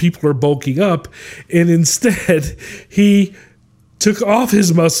memes where people are bulking up, and instead he took off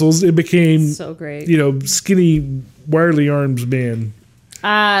his muscles and became so great, skinny, wirely arms man.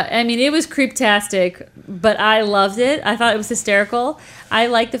 I mean, it was creeptastic, but I loved it. I thought it was hysterical. I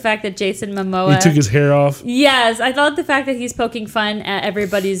like the fact that Jason Momoa... He took his hair off. Yes, I thought the fact that he's poking fun at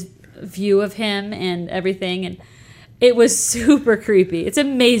everybody's view of him and everything, and it was super creepy. It's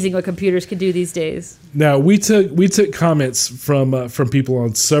amazing what computers can do these days. Now, we took comments from people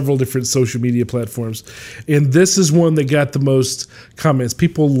on several different social media platforms, and this is one that got the most comments.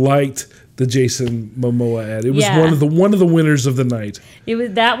 People liked the Jason Momoa ad. It was one of the winners of the night. It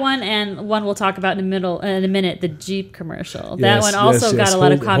was that one, and one we'll talk about in a minute, the Jeep commercial. That one also got a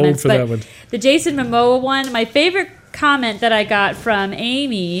lot of comments. But the Jason Momoa one, my favorite comment that I got from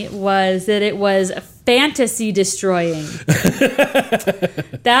Amy was that it was fantasy destroying.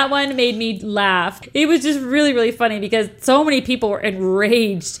 That one made me laugh. It was just really, really funny because so many people were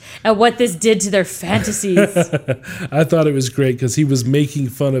enraged at what this did to their fantasies. I thought it was great because he was making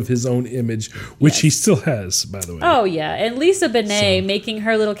fun of his own image, which he still has, by the way. Oh, yeah. And Lisa Bonet making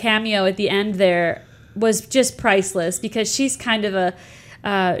her little cameo at the end there was just priceless because she's kind of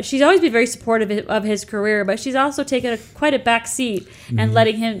she's always been very supportive of his career, but she's also taken quite a back seat and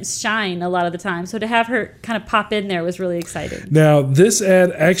letting him shine a lot of the time. So to have her kind of pop in there was really exciting. Now, this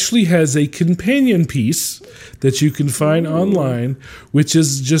ad actually has a companion piece that you can find online, which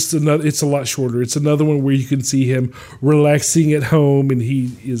is just another, it's a lot shorter. It's another one where you can see him relaxing at home and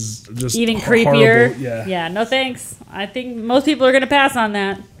he is just even creepier. Horrible. Yeah, no thanks. I think most people are going to pass on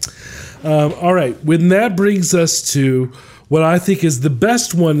that. All right. When that brings us to what I think is the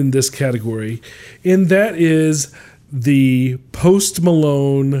best one in this category, and that is the Post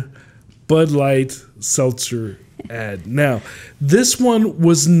Malone Bud Light Seltzer ad. Now, this one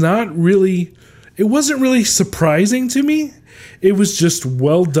was not really, it wasn't really surprising to me. It was just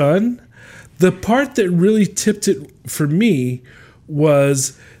well done. The part that really tipped it for me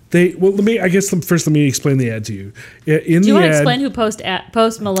was let me explain the ad to you. Do you want to explain who Post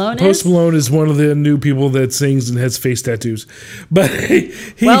Malone is? Post Malone is one of the new people that sings and has face tattoos. But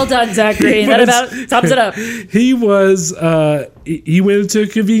well done, Zachary. That about sums it up. He went into a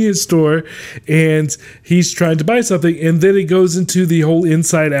convenience store and he's trying to buy something, and then it goes into the whole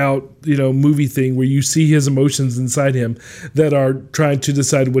Inside Out, movie thing where you see his emotions inside him that are trying to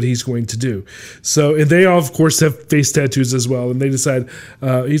decide what he's going to do. So, and they all, of course, have face tattoos as well, and they decide.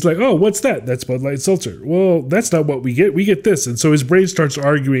 He's like, "Oh, what's that? That's Bud Light Seltzer." Well, that's not what we get. We get this, and so his brain starts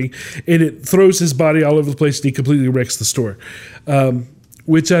arguing, and it throws his body all over the place, and he completely wrecks the store,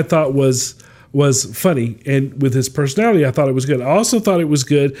 which I thought was funny, and with his personality, I thought it was good. I also thought it was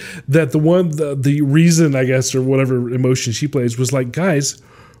good that the reason, I guess, or whatever emotion she plays was like, guys,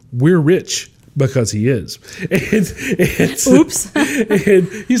 we're rich. Because he is. And oops. And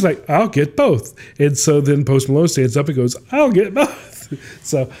he's like, I'll get both. And so then Post Malone stands up and goes, I'll get both.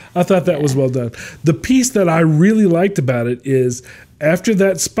 So I thought that was well done. The piece that I really liked about it is after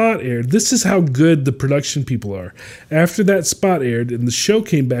that spot aired, this is how good the production people are. After that spot aired and the show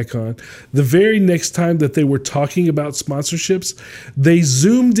came back on, the very next time that they were talking about sponsorships, they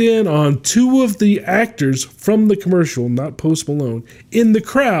zoomed in on two of the actors from the commercial, not Post Malone, in the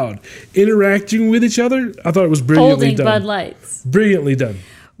crowd, interacting with each other. I thought it was brilliantly done. Holding Bud Lights. Brilliantly done.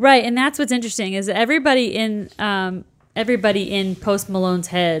 Right, and that's what's interesting is that everybody in Post Malone's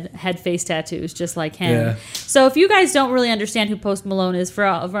head had face tattoos just like him. Yeah. So if you guys don't really understand who Post Malone is, for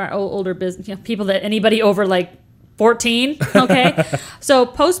all of our older business people, that anybody over like 14, okay? So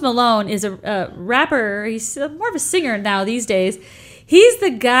Post Malone is a rapper. He's more of a singer now these days. He's the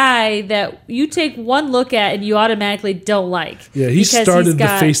guy that you take one look at and you automatically don't like. Yeah, he started the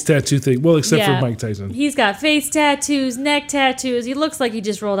face tattoo thing. Well, except for Mike Tyson. He's got face tattoos, neck tattoos. He looks like he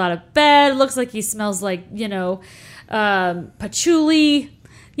just rolled out of bed. Looks like he smells like, patchouli,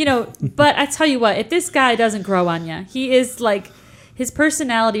 but I tell you what, if this guy doesn't grow on you, he is like, his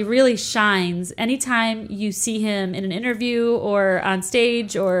personality really shines anytime you see him in an interview or on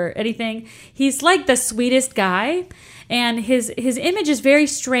stage or anything. He's like the sweetest guy, and his image is very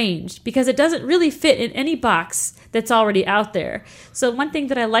strange because it doesn't really fit in any box that's already out there. So one thing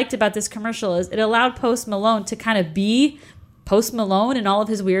that I liked about this commercial is it allowed Post Malone to kind of be Post Malone and all of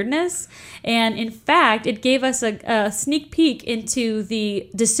his weirdness. And in fact, it gave us a sneak peek into the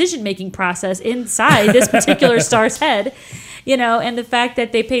decision-making process inside this particular star's head, and the fact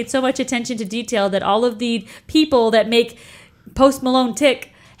that they paid so much attention to detail that all of the people that make Post Malone tick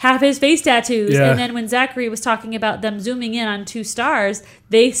have his face tattoos. Yeah. And then when Zachary was talking about them zooming in on two stars,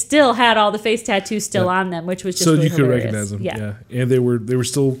 they still had all the face tattoos still on them, which was just really hilarious. So you could recognize them. Yeah. And they were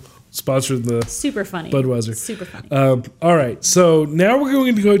still sponsored the super funny Budweiser. Super funny. All right, so now we're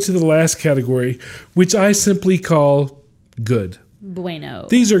going to go to the last category, which I simply call good. Bueno.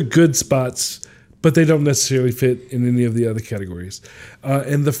 These are good spots, but they don't necessarily fit in any of the other categories.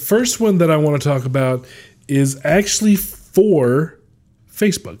 And the first one that I want to talk about is actually for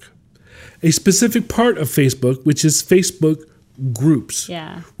Facebook, a specific part of Facebook, which is Facebook groups.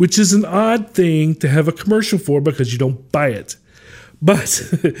 Yeah. Which is an odd thing to have a commercial for because you don't buy it. But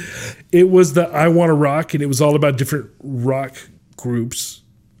it was the I Want to Rock, and it was all about different rock groups.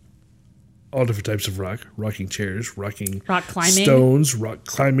 all different types of rock, rocking chairs, rocking Rock climbing. stones, rock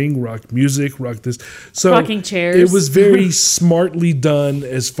climbing, rock music, rock this. So Rocking chairs. It was very smartly done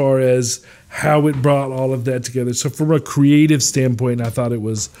as far as how it brought all of that together. So from a creative standpoint, I thought it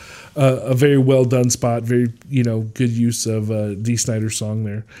was a very well done spot, very good use of Dee Snider's song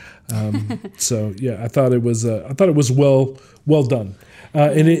there. So yeah, I thought it was well done.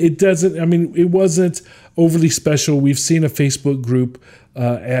 And it doesn't. I mean, it wasn't overly special. We've seen a Facebook group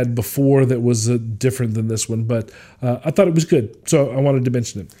ad before that was different than this one, but I thought it was good, so I wanted to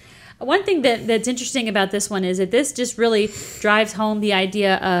mention it. One thing that's interesting about this one is that this just really drives home the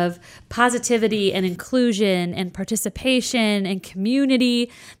idea of positivity and inclusion and participation and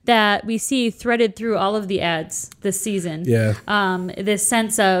community that we see threaded through all of the ads this season. Yeah. This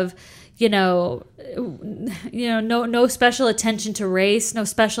sense of no special attention to race, no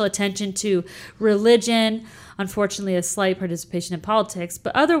special attention to religion, unfortunately a slight participation in politics,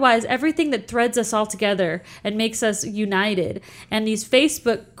 but otherwise everything that threads us all together and makes us united. And this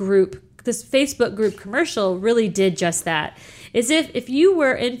Facebook group commercial really did just that. As if you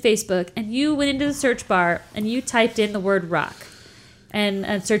were in Facebook and you went into the search bar and you typed in the word rock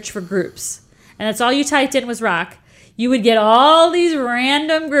and searched for groups, and that's all you typed in was rock, you would get all these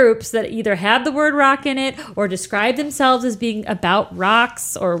random groups that either have the word rock in it or describe themselves as being about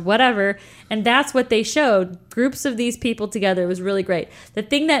rocks or whatever. And that's what they showed. Groups of these people together. It was really great. The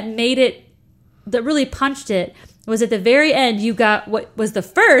thing that really punched it was at the very end, you got what was the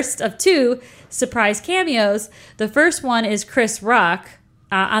first of two surprise cameos. The first one is Chris Rock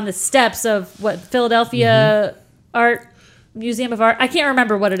on the steps of Philadelphia Museum of Art. I can't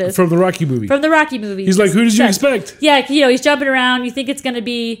remember what it is. From the Rocky movie. He's like, who did you expect? Yeah, he's jumping around. You think it's going to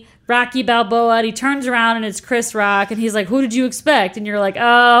be Rocky Balboa, and he turns around and it's Chris Rock, and he's like, who did you expect? And you're like,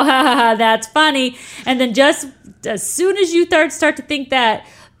 oh, that's funny. And then just as soon as you start to think that,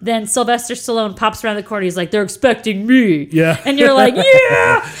 then Sylvester Stallone pops around the corner. He's like, they're expecting me. Yeah. And you're like,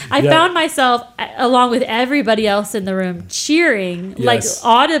 yeah. I found myself, along with everybody else in the room, cheering, like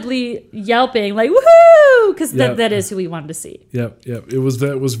audibly yelping, like, woohoo! Because that is who we wanted to see. Yep.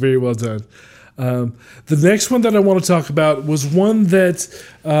 That was very well done. The next one that I want to talk about was one that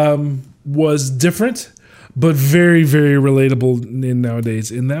was different, but very, very relatable in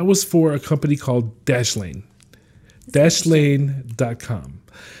nowadays. And that was for a company called Dashlane. Dashlane.com.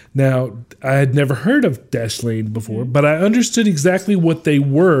 Now, I had never heard of Dashlane before, but I understood exactly what they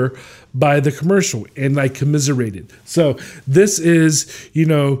were by the commercial, and I commiserated. So this is,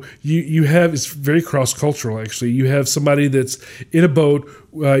 you have, it's very cross-cultural, actually. You have somebody that's in a boat,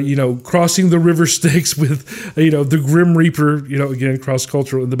 crossing the river Styx with, the Grim Reaper, again,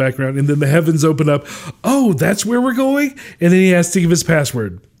 cross-cultural in the background, and then the heavens open up. Oh, that's where we're going? And then he has to give his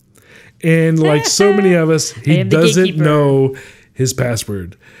password. And like so many of us, he doesn't know his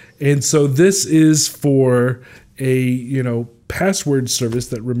password. And so this is for a, password service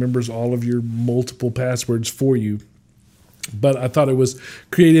that remembers all of your multiple passwords for you. But I thought it was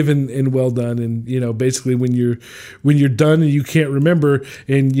creative and well done. And, basically when you're done and you can't remember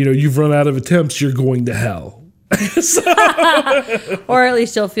and, you've run out of attempts, you're going to hell. Or at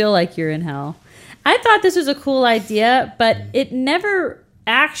least you'll feel like you're in hell. I thought this was a cool idea, but it never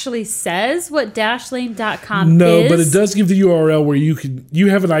actually says what Dashlane.com is. No, but it does give the URL where you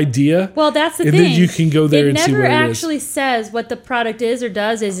have an idea. Well, that's the thing. And then you can go there and see what it is. It never actually says what the product is or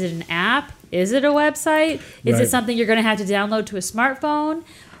does. Is it an app? Is it a website? Is it something you're going to have to download to a smartphone?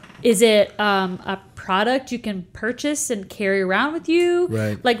 Is it a product you can purchase and carry around with you?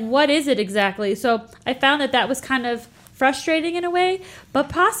 Right. Like, what is it exactly? So I found that was kind of frustrating in a way, but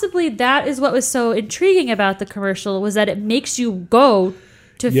possibly that is what was so intriguing about the commercial, was that it makes you go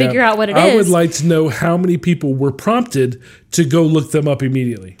to figure out what it is. I would like to know how many people were prompted to go look them up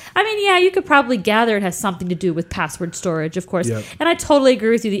immediately. I mean, yeah, you could probably gather it has something to do with password storage, of course. Yep. And I totally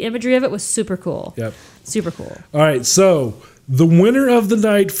agree with you. The imagery of it was super cool. Yep. Super cool. All right, so the winner of the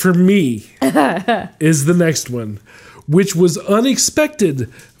night for me is the next one, which was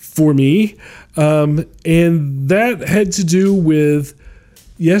unexpected for me. And that had to do with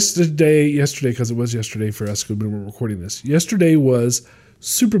yesterday, because it was yesterday for us when we were recording this. Yesterday was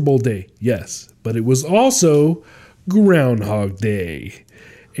Super Bowl day, yes, but it was also Groundhog Day.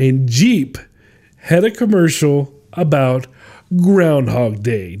 And Jeep had a commercial about Groundhog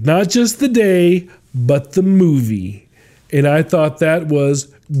Day. Not just the day, but the movie. And I thought that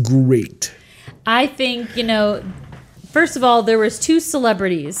was great. I think, first of all, there was four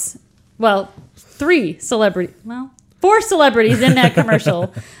celebrities in that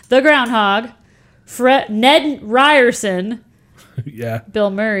commercial. The Groundhog, Ned Ryerson, yeah,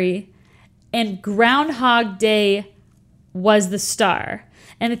 Bill Murray, and Groundhog Day was the star.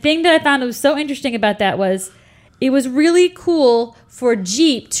 And the thing that I found was so interesting about that was it was really cool for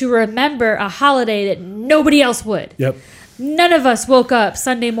Jeep to remember a holiday that nobody else would. Yep. None of us woke up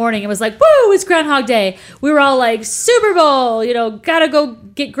Sunday morning and was like, woo, it's Groundhog Day. We were all like, Super Bowl, gotta go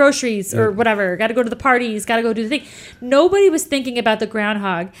get groceries or whatever. Gotta go to the parties, gotta go do the thing. Nobody was thinking about the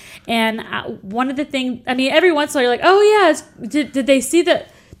groundhog. And one of the things, every once in a while you're like, oh yeah, did they see the...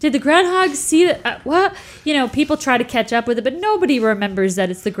 Did the groundhog see that? What? People try to catch up with it, but nobody remembers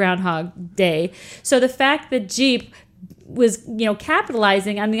that it's the Groundhog Day. So the fact that Jeep was,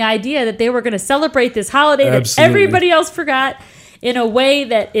 capitalizing on the idea that they were going to celebrate this holiday that everybody else forgot in a way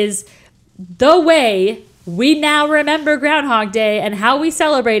that is the way we now remember Groundhog Day, and how we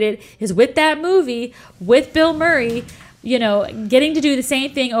celebrate it is with that movie, with Bill Murray, getting to do the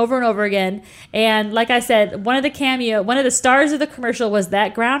same thing over and over again. And like I said, one of the stars of the commercial was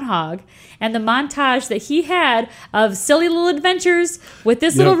that groundhog, and the montage that he had of silly little adventures with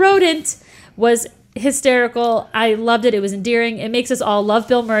this little rodent was hysterical. I loved it. It was endearing. It makes us all love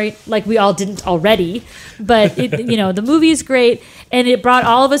Bill Murray like we all didn't already. But the movie is great, and it brought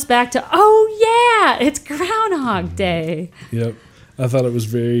all of us back to, oh yeah, it's Groundhog Day. Yep. I thought it was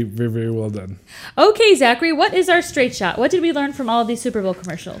very, very, very well done. Okay, Zachary, what is our straight shot? What did we learn from all of these Super Bowl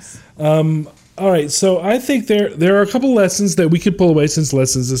commercials? All right, so I think there are a couple lessons that we could pull away, since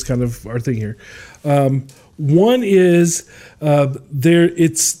lessons is kind of our thing here. One is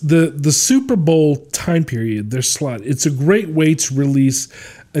it's the Super Bowl time period, their slot. It's a great way to release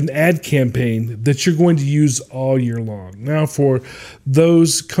an ad campaign that you're going to use all year long. Now, for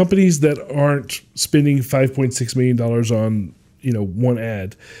those companies that aren't spending $5.6 million on one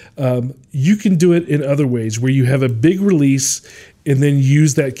ad, you can do it in other ways where you have a big release and then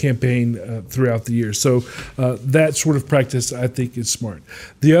use that campaign throughout the year. So that sort of practice, I think, is smart.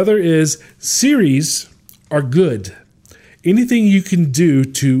 The other is series are good. Anything you can do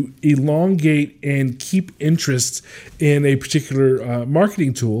to elongate and keep interest in a particular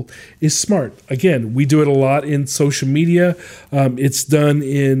marketing tool is smart. Again, we do it a lot in social media. It's done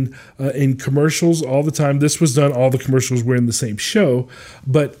in commercials all the time. This was done, all the commercials were in the same show.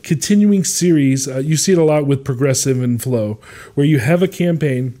 But continuing series, you see it a lot with Progressive and Flow, where you have a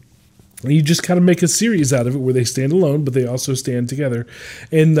campaign and you just kind of make a series out of it where they stand alone, but they also stand together.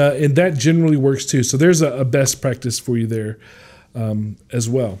 And that generally works too. So there's a best practice for you there as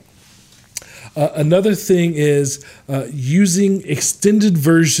well. Another thing is using extended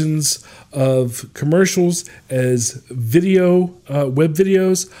versions of commercials as video, web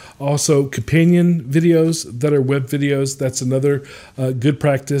videos, also companion videos that are web videos. That's another good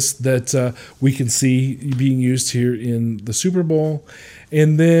practice that we can see being used here in the Super Bowl.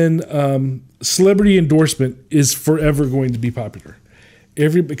 And then celebrity endorsement is forever going to be popular.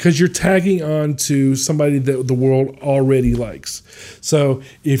 Because you're tagging on to somebody that the world already likes. So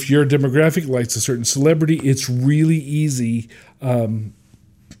if your demographic likes a certain celebrity, it's really easy.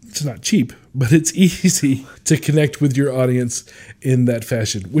 It's not cheap, but it's easy to connect with your audience in that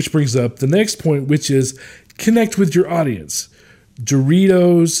fashion. Which brings up the next point, which is connect with your audience.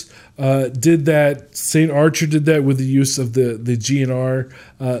 Doritos did that. St. Archer did that with the use of the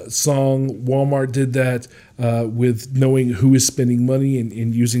GNR song. Walmart did that with knowing who is spending money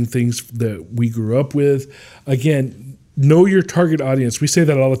and using things that we grew up with. Again, know your target audience. We say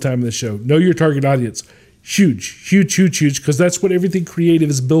that all the time in the show. Know your target audience. Huge, because that's what everything creative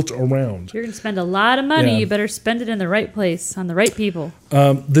is built around. You're going to spend a lot of money. Yeah. You better spend it in the right place, on the right people.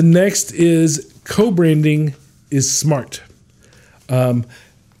 The next is co-branding is smart.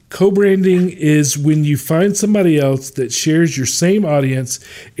 Co-branding is when you find somebody else that shares your same audience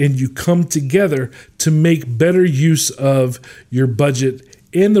and you come together to make better use of your budget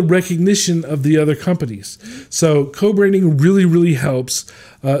and the recognition of the other companies. So co-branding really, really helps.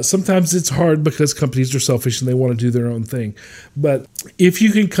 Sometimes it's hard because companies are selfish and they want to do their own thing. But if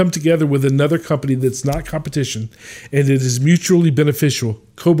you can come together with another company that's not competition and it is mutually beneficial,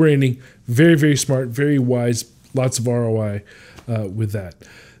 co-branding, very, very smart, very wise, lots of ROI with that.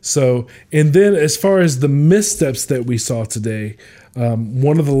 So, and then as far as the missteps that we saw today,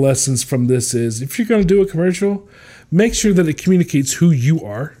 one of the lessons from this is if you're going to do a commercial, make sure that it communicates who you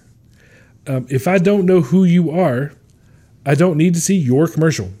are. If I don't know who you are, I don't need to see your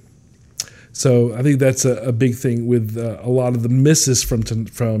commercial. So I think that's a big thing with a lot of the misses from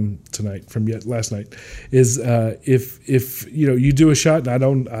last night is if you do a shot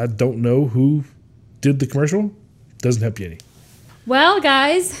and I don't know who did the commercial, doesn't help you any. Well,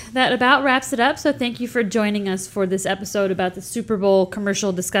 guys, that about wraps it up. So thank you for joining us for this episode about the Super Bowl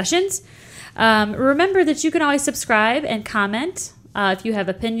commercial discussions. Remember that you can always subscribe and comment If you have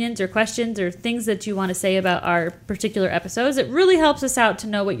opinions or questions or things that you want to say about our particular episodes, it really helps us out to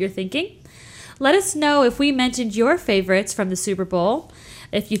know what you're thinking. Let us know if we mentioned your favorites from the Super Bowl,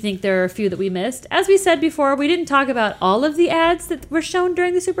 if you think there are a few that we missed. As we said before, we didn't talk about all of the ads that were shown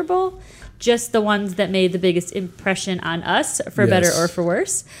during the Super Bowl, just the ones that made the biggest impression on us, for better or for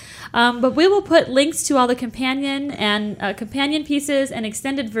worse. But we will put links to all the companion pieces and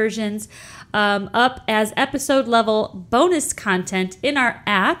extended versions up as episode level bonus content in our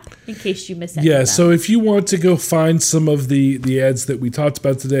app in case you miss anything. Yeah, so if you want to go find some of the ads that we talked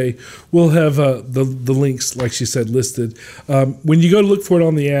about today, we'll have the links, like she said, listed. When you go to look for it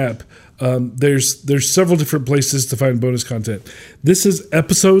on the app, there's several different places to find bonus content. This is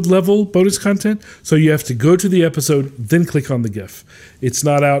episode level bonus content, so you have to go to the episode, then click on the GIF. It's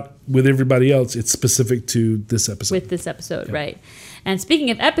not out with everybody else. It's specific to this episode. With this episode, right. And speaking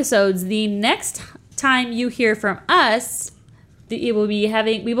of episodes, the next time you hear from us, we will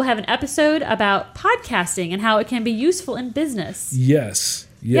have an episode about podcasting and how it can be useful in business. Yes.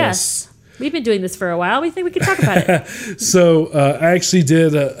 We've been doing this for a while. We think we could talk about it. So I actually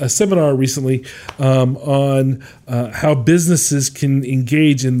did a seminar recently on how businesses can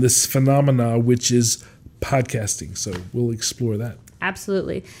engage in this phenomena, which is podcasting. So we'll explore that.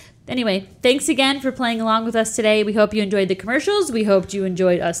 Absolutely. Anyway, thanks again for playing along with us today. We hope you enjoyed the commercials. We hope you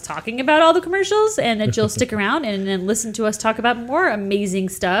enjoyed us talking about all the commercials and that you'll stick around and listen to us talk about more amazing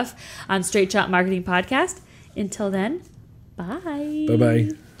stuff on Straight Shot Marketing Podcast. Until then, bye. Bye-bye.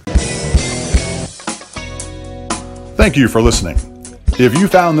 Thank you for listening. If you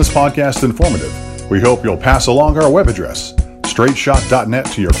found this podcast informative, we hope you'll pass along our web address, straightshot.net,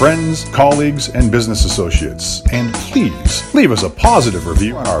 to your friends, colleagues, and business associates. And please leave us a positive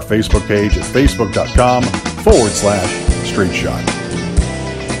review on our Facebook page at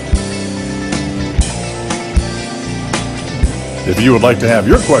facebook.com/straightshot. If you would like to have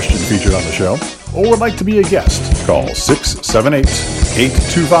your question featured on the show or would like to be a guest, call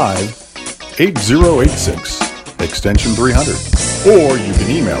 678-825-8086. extension 300, or you can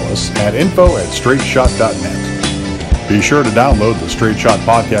email us at info@straightshot.net. Be sure to download the Straight Shot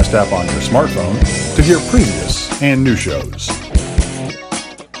podcast app on your smartphone to hear previous and new shows.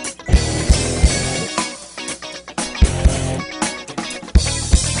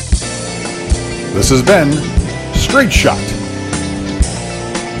 This has been Straight Shot.